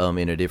school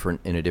in a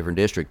different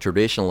district.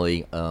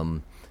 Traditionally,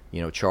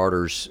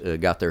 charters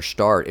got their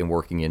start in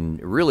working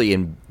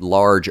in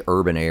large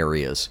urban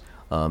areas,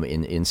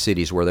 in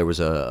cities where there was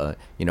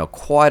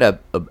quite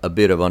a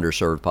bit of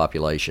underserved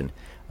population,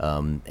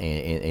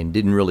 and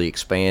didn't really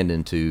expand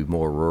into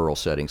more rural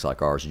settings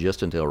like ours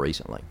just until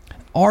recently.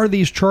 Are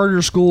these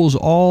charter schools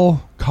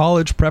all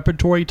college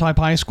preparatory type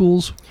high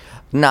schools?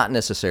 Not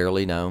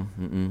necessarily, no.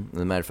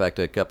 As a matter of fact,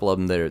 a couple of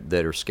them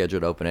that are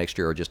scheduled to open next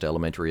year are just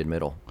elementary and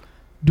middle.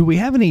 Do we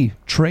have any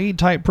trade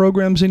type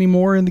programs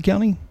anymore in the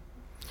county?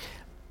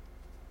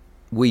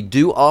 We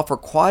do offer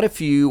quite a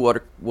few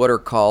what are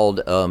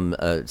called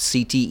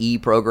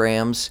CTE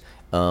programs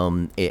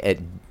at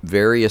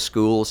various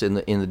schools in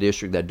the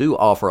district that do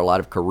offer a lot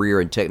of career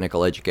and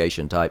technical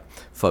education type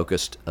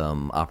focused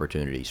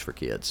opportunities for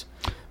kids.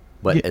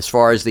 But as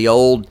far as the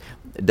old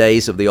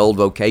days of the old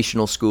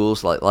vocational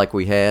schools like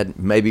we had,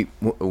 maybe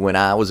when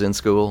I was in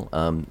school,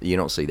 you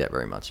don't see that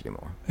very much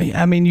anymore.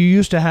 I mean, you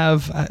used to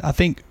have, I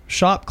think,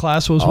 shop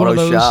class was Auto one of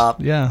those.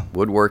 Shop, yeah,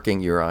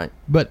 woodworking. You're right.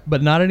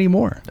 But not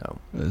anymore.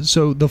 No.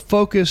 So the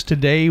focus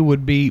today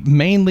would be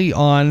mainly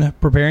on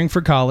preparing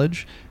for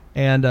college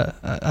and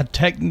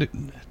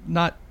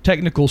not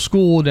technical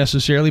school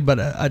necessarily, but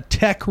a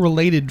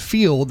tech-related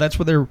field. That's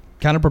what they're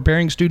kind of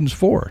preparing students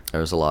for.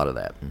 There's a lot of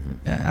that.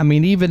 Mm-hmm. I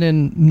mean, even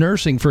in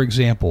nursing, for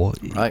example,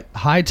 right.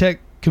 High-tech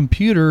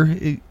computer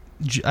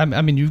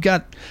I mean, you've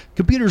got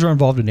computers are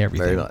involved in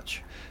everything. Very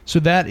much. So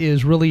that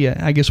is really,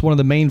 I guess, one of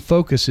the main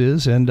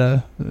focuses,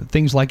 and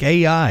things like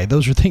AI.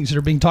 Those are things that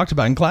are being talked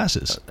about in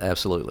classes.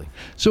 Absolutely.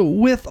 So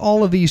with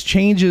all of these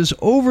changes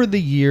over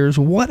the years,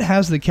 what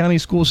has the county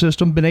school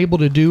system been able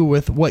to do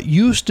with what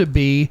used to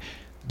be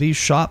these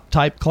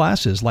shop-type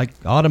classes like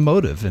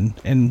automotive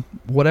and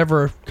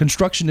whatever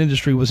construction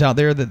industry was out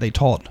there that they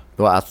taught?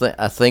 Well,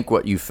 I think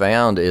what you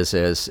found is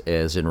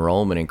as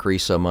enrollment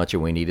increased so much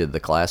and we needed the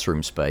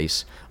classroom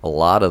space, a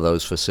lot of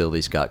those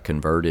facilities got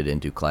converted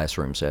into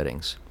classroom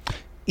settings.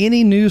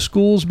 Any new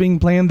schools being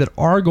planned that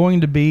are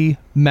going to be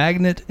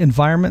magnet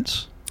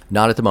environments?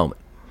 Not at the moment.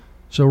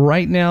 So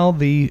right now,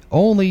 the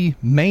only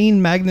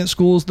main magnet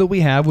schools that we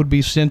have would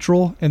be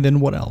Central, and then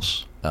what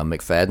else?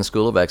 McFadden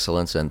School of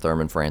Excellence and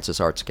Thurman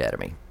Francis Arts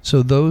Academy.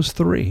 So those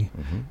three.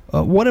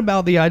 What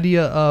about the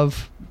idea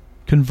of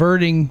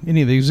converting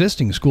any of the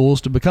existing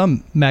schools to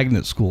become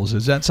magnet schools?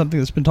 Is that something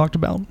that's been talked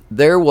about?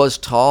 There was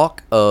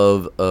talk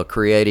of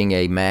creating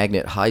a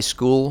magnet high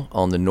school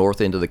on the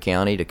north end of the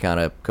county to kind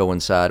of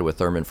coincide with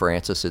Thurman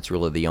Francis. It's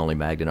really the only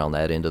magnet on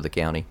that end of the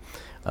county.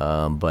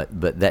 But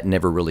that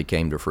never really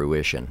came to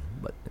fruition.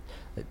 But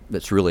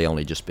it's really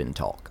only just been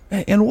talk.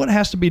 And what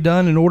has to be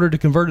done in order to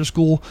convert a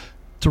school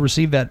to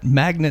receive that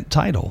magnet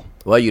title?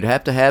 Well, you'd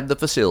have to have the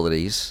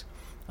facilities,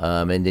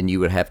 and then you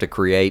would have to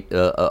create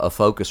a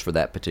focus for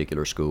that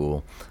particular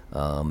school.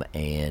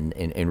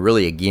 And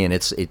really, again,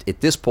 at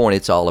this point,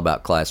 it's all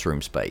about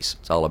classroom space.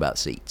 It's all about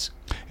seats.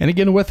 And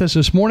again with us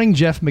this morning,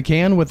 Jeff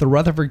McCann with the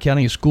Rutherford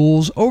County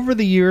Schools. Over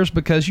the years,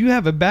 because you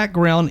have a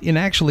background in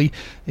actually,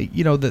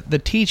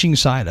 the teaching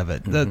side of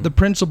it, the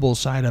principal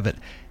side of it,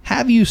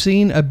 have you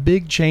seen a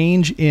big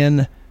change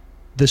in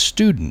the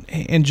student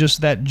and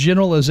just that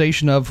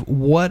generalization of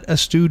what a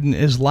student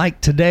is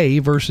like today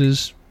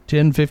versus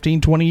 10,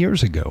 15, 20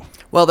 years ago?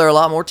 Well, they're a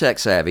lot more tech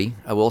savvy.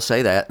 I will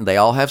say that. They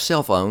all have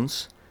cell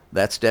phones.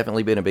 That's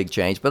definitely been a big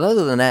change. But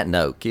other than that,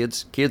 no.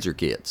 Kids are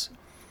kids.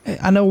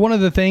 I know one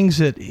of the things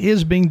that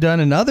is being done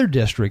in other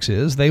districts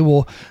is they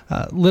will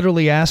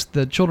literally ask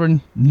the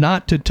children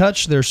not to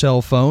touch their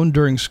cell phone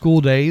during school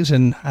days,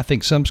 and I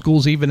think some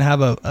schools even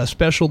have a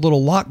special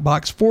little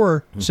lockbox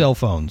for cell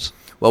phones.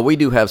 Well, we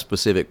do have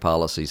specific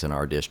policies in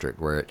our district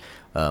where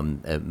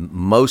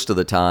most of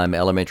the time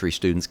elementary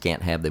students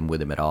can't have them with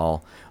them at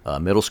all.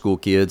 Middle school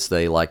kids,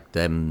 they like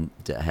them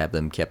to have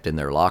them kept in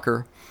their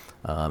locker.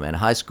 And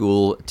high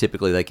school,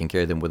 typically they can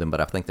carry them with them,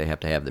 but I think they have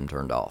to have them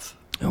turned off.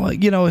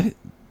 Well,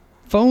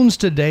 phones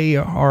today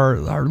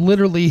are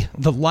literally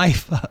the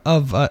life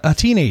of a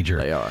teenager.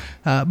 They are.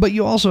 But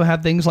you also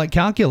have things like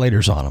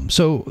calculators on them.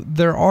 So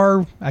there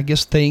are, I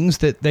guess, things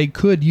that they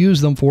could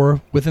use them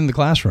for within the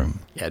classroom.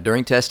 Yeah,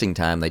 during testing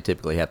time, they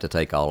typically have to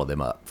take all of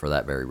them up for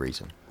that very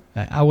reason.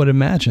 I would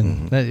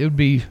imagine that it would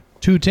be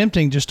too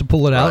tempting just to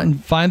pull it out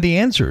and find the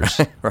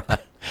answers. Right.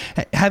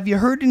 Have you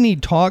heard any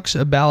talks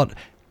about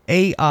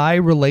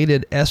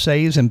AI-related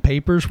essays and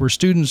papers where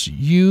students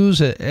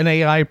use an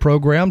AI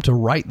program to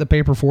write the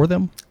paper for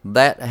them?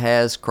 That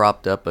has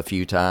cropped up a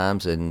few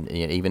times, and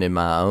even in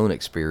my own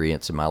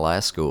experience in my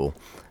last school,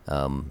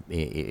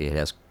 it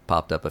has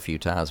popped up a few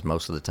times.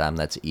 Most of the time,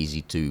 that's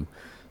easy to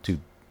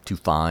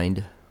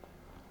find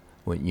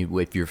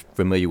if you're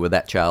familiar with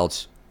that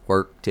child's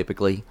work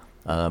typically,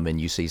 and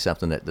you see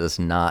something that does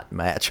not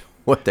match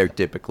what they're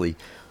typically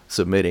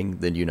submitting,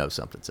 then you know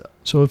something's up.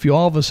 So if you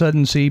all of a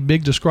sudden see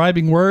big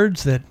describing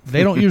words that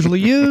they don't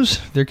usually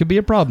use, there could be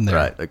a problem there.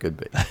 Right, there could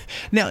be.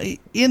 Now,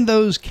 in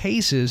those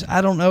cases,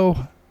 I don't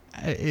know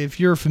if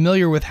you're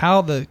familiar with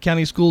how the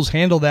county schools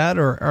handle that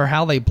or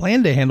how they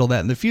plan to handle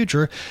that in the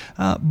future,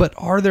 but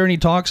are there any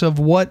talks of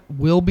what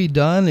will be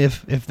done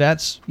if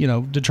that's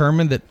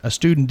determined that a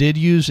student did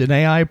use an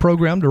AI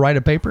program to write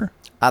a paper?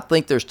 I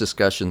think there's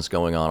discussions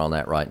going on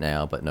that right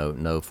now, but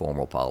no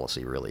formal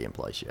policy really in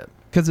place yet.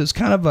 Because it's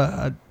kind of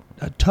a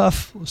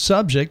tough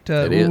subject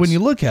when you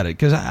look at it,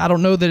 because I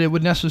don't know that it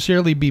would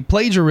necessarily be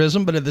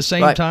plagiarism, but at the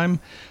same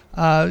time,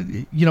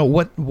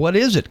 what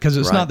is it? Because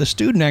it's not the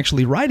student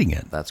actually writing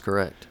it. That's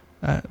correct.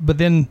 But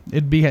then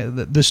it'd be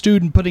the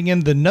student putting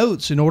in the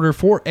notes in order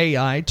for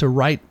AI to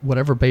write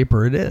whatever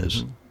paper it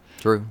is.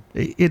 True.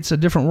 It's a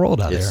different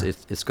world out there.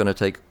 It's going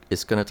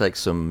to take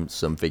some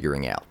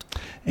figuring out.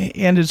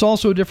 And it's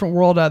also a different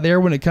world out there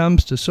when it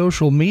comes to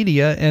social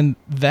media, and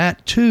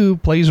that too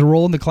plays a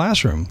role in the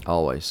classroom.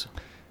 Always.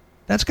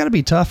 That's got to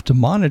be tough to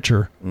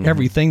monitor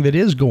everything that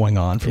is going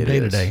on from day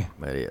to day.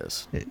 It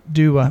is.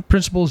 Do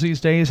principals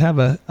these days have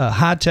a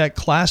high-tech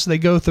class they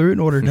go through in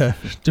order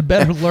to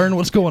better learn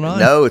what's going on?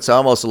 No, it's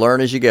almost learn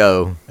as you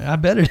go. I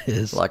bet it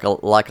is. Like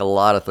a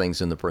lot of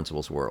things in the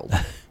principal's world.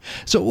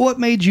 So what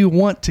made you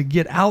want to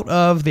get out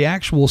of the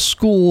actual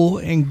school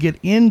and get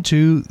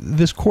into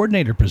this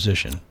coordinator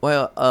position?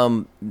 Well,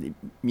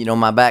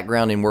 my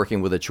background in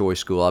working with a choice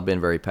school, I've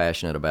been very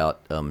passionate about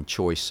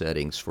choice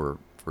settings for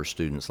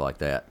students like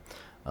that.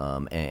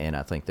 And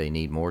I think they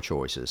need more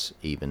choices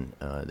even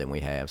than we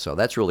have. So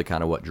that's really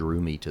kind of what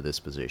drew me to this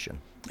position.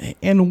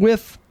 And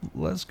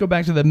let's go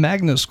back to the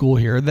magnet school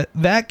here,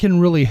 that can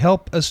really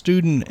help a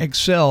student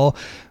excel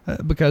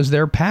because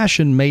their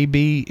passion may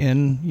be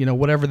in,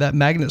 whatever that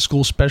magnet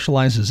school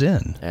specializes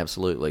in.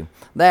 Absolutely.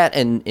 That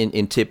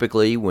and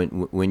typically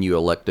when you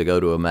elect to go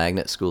to a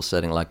magnet school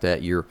setting like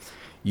that,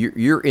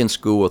 you're in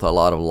school with a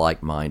lot of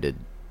like-minded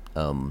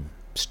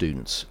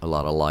students, a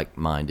lot of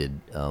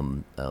like-minded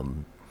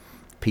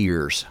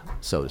peers,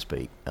 so to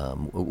speak,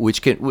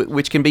 which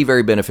can be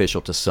very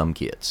beneficial to some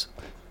kids.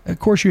 Of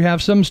course, you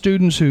have some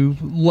students who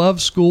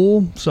love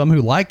school, some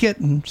who like it,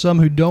 and some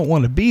who don't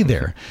want to be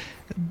there.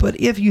 But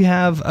if you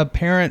have a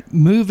parent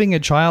moving a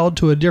child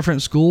to a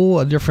different school,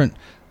 a different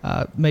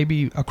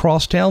maybe a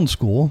cross-town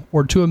school,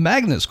 or to a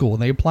magnet school,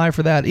 and they apply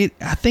for that,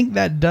 I think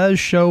that does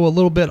show a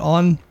little bit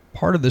on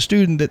part of the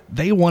student that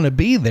they want to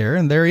be there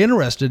and they're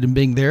interested in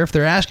being there if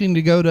they're asking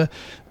to go to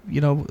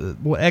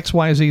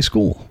XYZ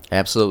school.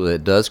 Absolutely.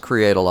 It does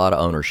create a lot of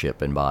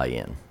ownership and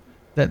buy-in.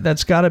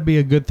 That's got to be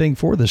a good thing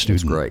for the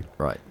student. That's great,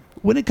 right.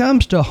 When it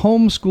comes to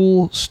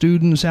homeschool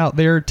students out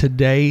there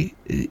today,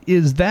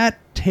 is that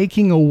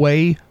taking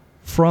away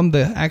from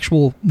the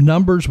actual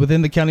numbers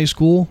within the county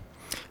school?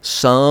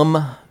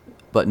 Some,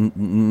 but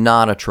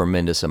not a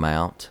tremendous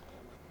amount.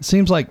 It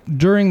seems like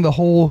during the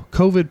whole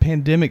COVID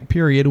pandemic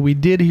period, we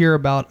did hear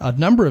about a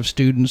number of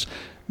students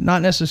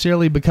not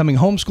necessarily becoming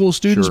homeschool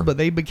students, Sure. but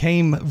they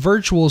became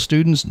virtual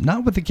students,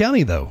 not with the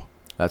county, though.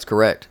 That's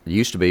correct. It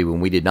used to be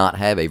when we did not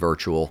have a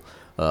virtual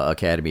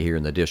academy here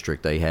in the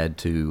district, they had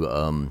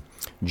to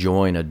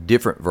join a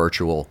different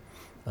virtual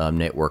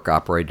network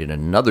operated in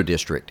another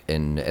district,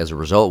 and as a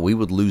result, we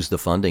would lose the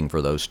funding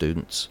for those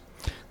students.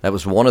 That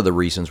was one of the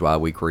reasons why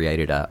we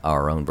created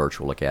our own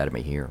virtual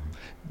academy here.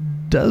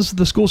 Does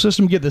the school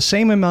system get the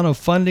same amount of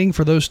funding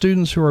for those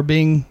students who are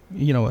being,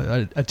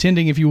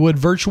 attending, if you would,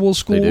 virtual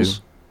schools? They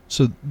do.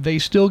 So they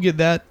still get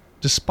that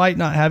despite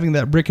not having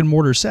that brick and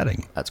mortar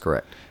setting. That's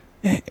correct.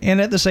 And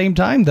at the same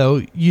time,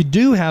 though, you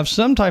do have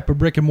some type of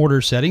brick and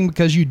mortar setting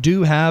because you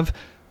do have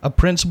a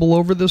principal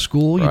over the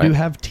school. You do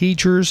have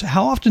teachers.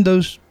 How often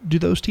do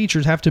those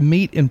teachers have to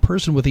meet in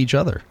person with each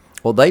other?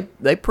 Well,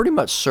 they pretty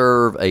much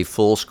serve a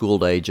full school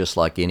day just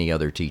like any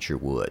other teacher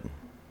would.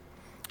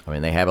 I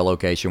mean, they have a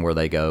location where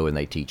they go and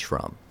they teach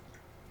from.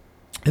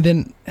 And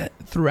then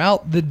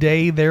throughout the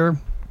day, they're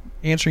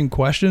answering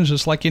questions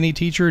just like any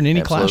teacher in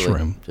any Absolutely.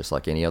 classroom. Just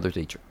like any other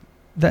teacher.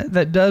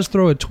 That does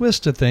throw a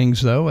twist to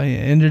things, though,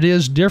 and it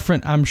is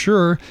different, I'm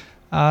sure,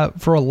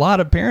 for a lot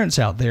of parents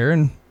out there,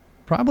 and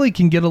probably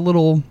can get a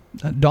little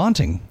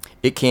daunting.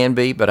 It can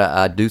be, but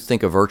I do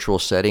think a virtual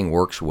setting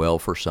works well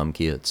for some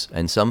kids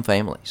and some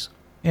families.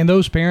 And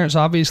those parents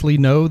obviously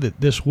know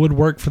that this would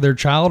work for their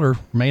child or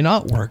may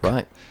not work.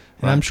 Right.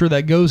 And I'm sure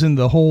that goes in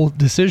the whole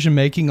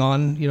decision-making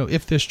on,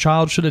 if this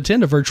child should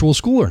attend a virtual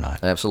school or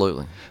not.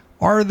 Absolutely.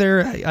 Are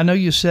there, I know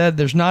you said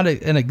there's not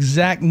an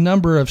exact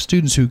number of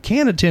students who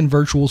can attend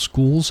virtual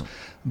schools,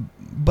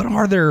 but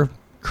are there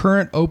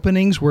current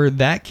openings where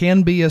that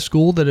can be a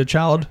school that a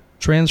child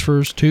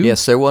transfers to?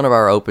 Yes, they're one of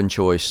our open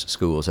choice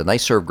schools, and they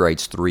serve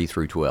grades 3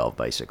 through 12,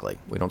 basically.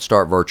 We don't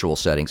start virtual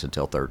settings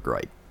until 3rd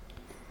grade.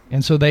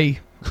 And so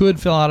they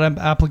could fill out an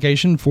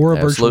application for a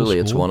virtual school. Absolutely.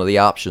 It's one of the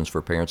options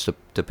for parents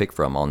to pick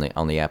from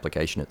on the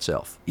application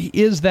itself.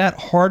 Is that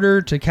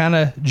harder to kind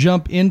of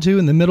jump into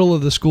in the middle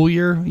of the school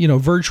year,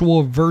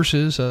 virtual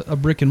versus a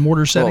brick and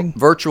mortar setting?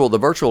 Well, the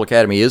virtual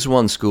academy is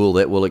one school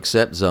that will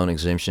accept zone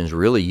exemptions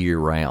really year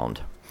round.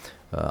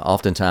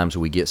 Oftentimes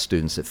we get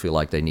students that feel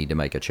like they need to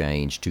make a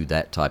change to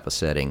that type of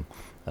setting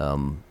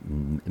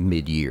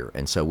mid-year,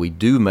 and so we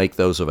do make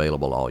those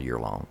available all year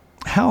long.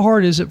 How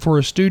hard is it for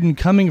a student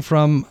coming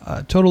from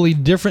a totally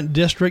different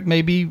district,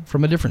 maybe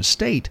from a different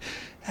state?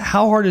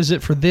 How hard is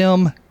it for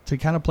them to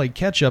kind of play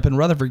catch up in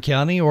Rutherford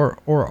County, or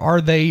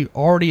are they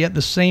already at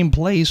the same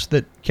place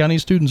that county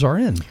students are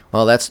in?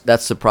 Well,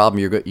 that's the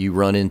problem you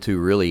run into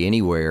really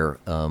anywhere.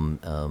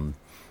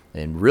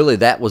 And really,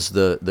 that was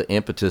the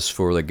impetus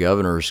for the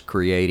governors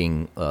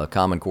creating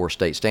Common Core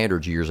state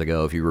standards years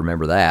ago, if you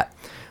remember that.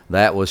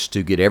 That was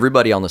to get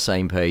everybody on the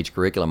same page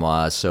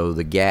curriculum-wise so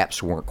the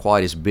gaps weren't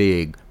quite as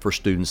big for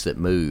students that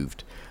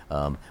moved.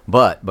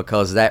 But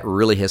because that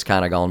really has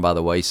kind of gone by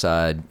the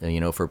wayside,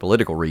 for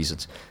political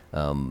reasons,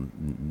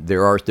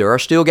 there are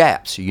still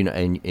gaps,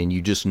 and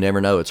you just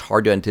never know. It's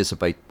hard to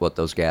anticipate what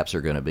those gaps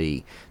are going to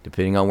be.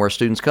 Depending on where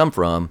students come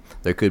from,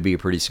 there could be a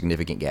pretty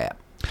significant gap.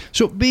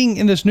 So being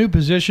in this new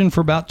position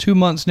for about 2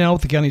 months now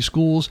with the county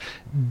schools,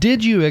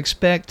 did you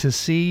expect to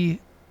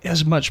see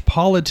as much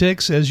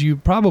politics as you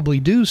probably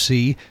do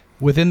see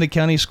within the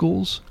county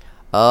schools?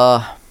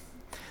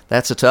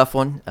 That's a tough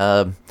one.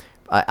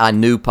 I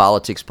knew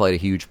politics played a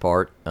huge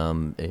part.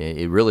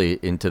 It really,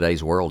 in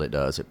today's world, it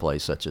does. It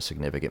plays such a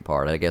significant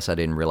part. I guess I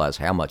didn't realize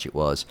how much it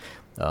was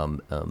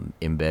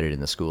embedded in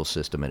the school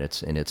system and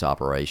its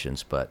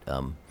operations, but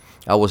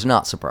I was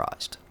not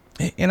surprised.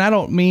 And I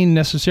don't mean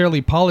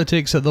necessarily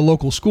politics at the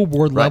local school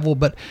board level,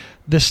 but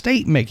the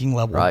state making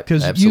level. Right,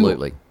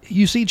 absolutely.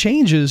 you see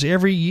changes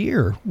every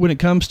year when it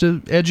comes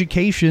to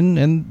education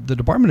and the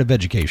Department of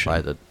Education.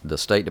 Right, the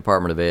State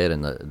Department of Ed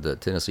and the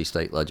Tennessee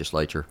State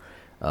Legislature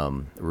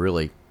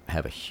really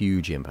have a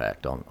huge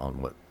impact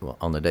on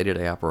the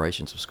day-to-day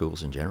operations of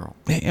schools in general.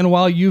 And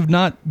while you've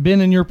not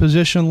been in your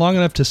position long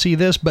enough to see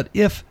this, but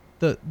if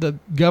the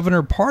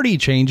governor party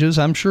changes,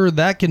 I'm sure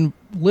that can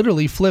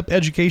literally flip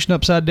education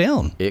upside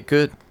down. It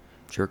could.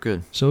 Sure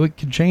could. So it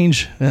could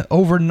change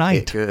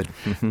overnight. It could.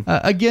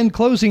 Again,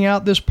 closing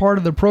out this part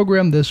of the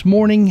program this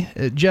morning,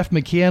 Jeff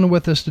McCann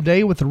with us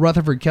today with the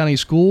Rutherford County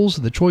Schools,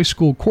 the Choice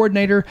School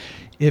Coordinator.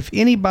 If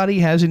anybody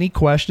has any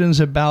questions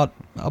about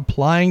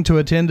applying to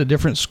attend a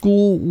different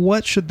school,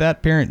 what should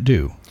that parent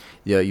do?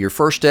 Yeah, your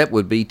first step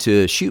would be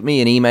to shoot me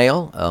an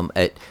email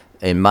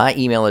and my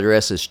email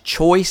address is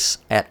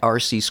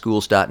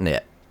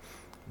choice@rcschools.net.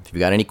 If you've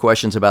got any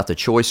questions about the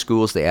choice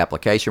schools, the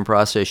application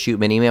process, shoot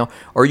me an email,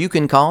 or you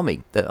can call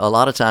me. A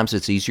lot of times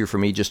it's easier for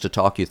me just to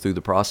talk you through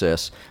the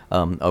process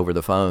over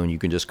the phone. You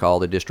can just call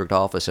the district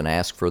office and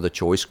ask for the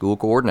choice school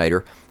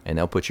coordinator, and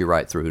they'll put you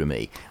right through to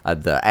me.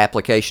 The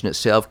application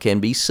itself can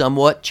be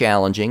somewhat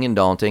challenging and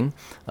daunting,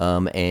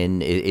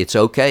 and it's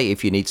okay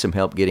if you need some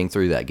help getting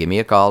through that. Give me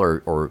a call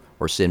or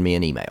send me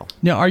an email.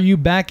 Now, are you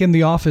back in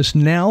the office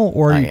now?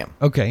 Or I am.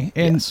 Okay.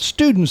 And yes.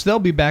 Students, they'll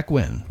be back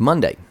when?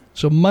 Monday.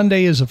 So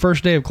Monday is the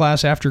first day of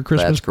class after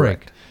Christmas That's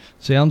break. correct.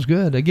 Sounds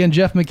good. Again,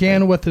 Jeff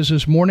McCann with us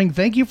this morning.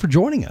 Thank you for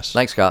joining us.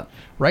 Thanks, Scott.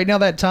 Right now,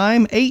 that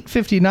time,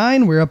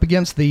 8:59. We're up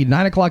against the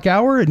 9 o'clock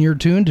hour, and you're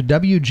tuned to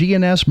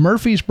WGNS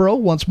Murfreesboro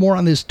once more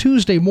on this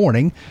Tuesday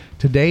morning,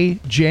 today,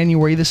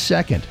 January the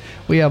 2nd.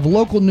 We have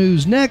local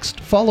news next,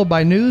 followed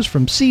by news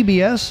from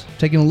CBS,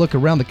 taking a look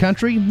around the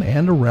country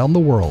and around the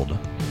world.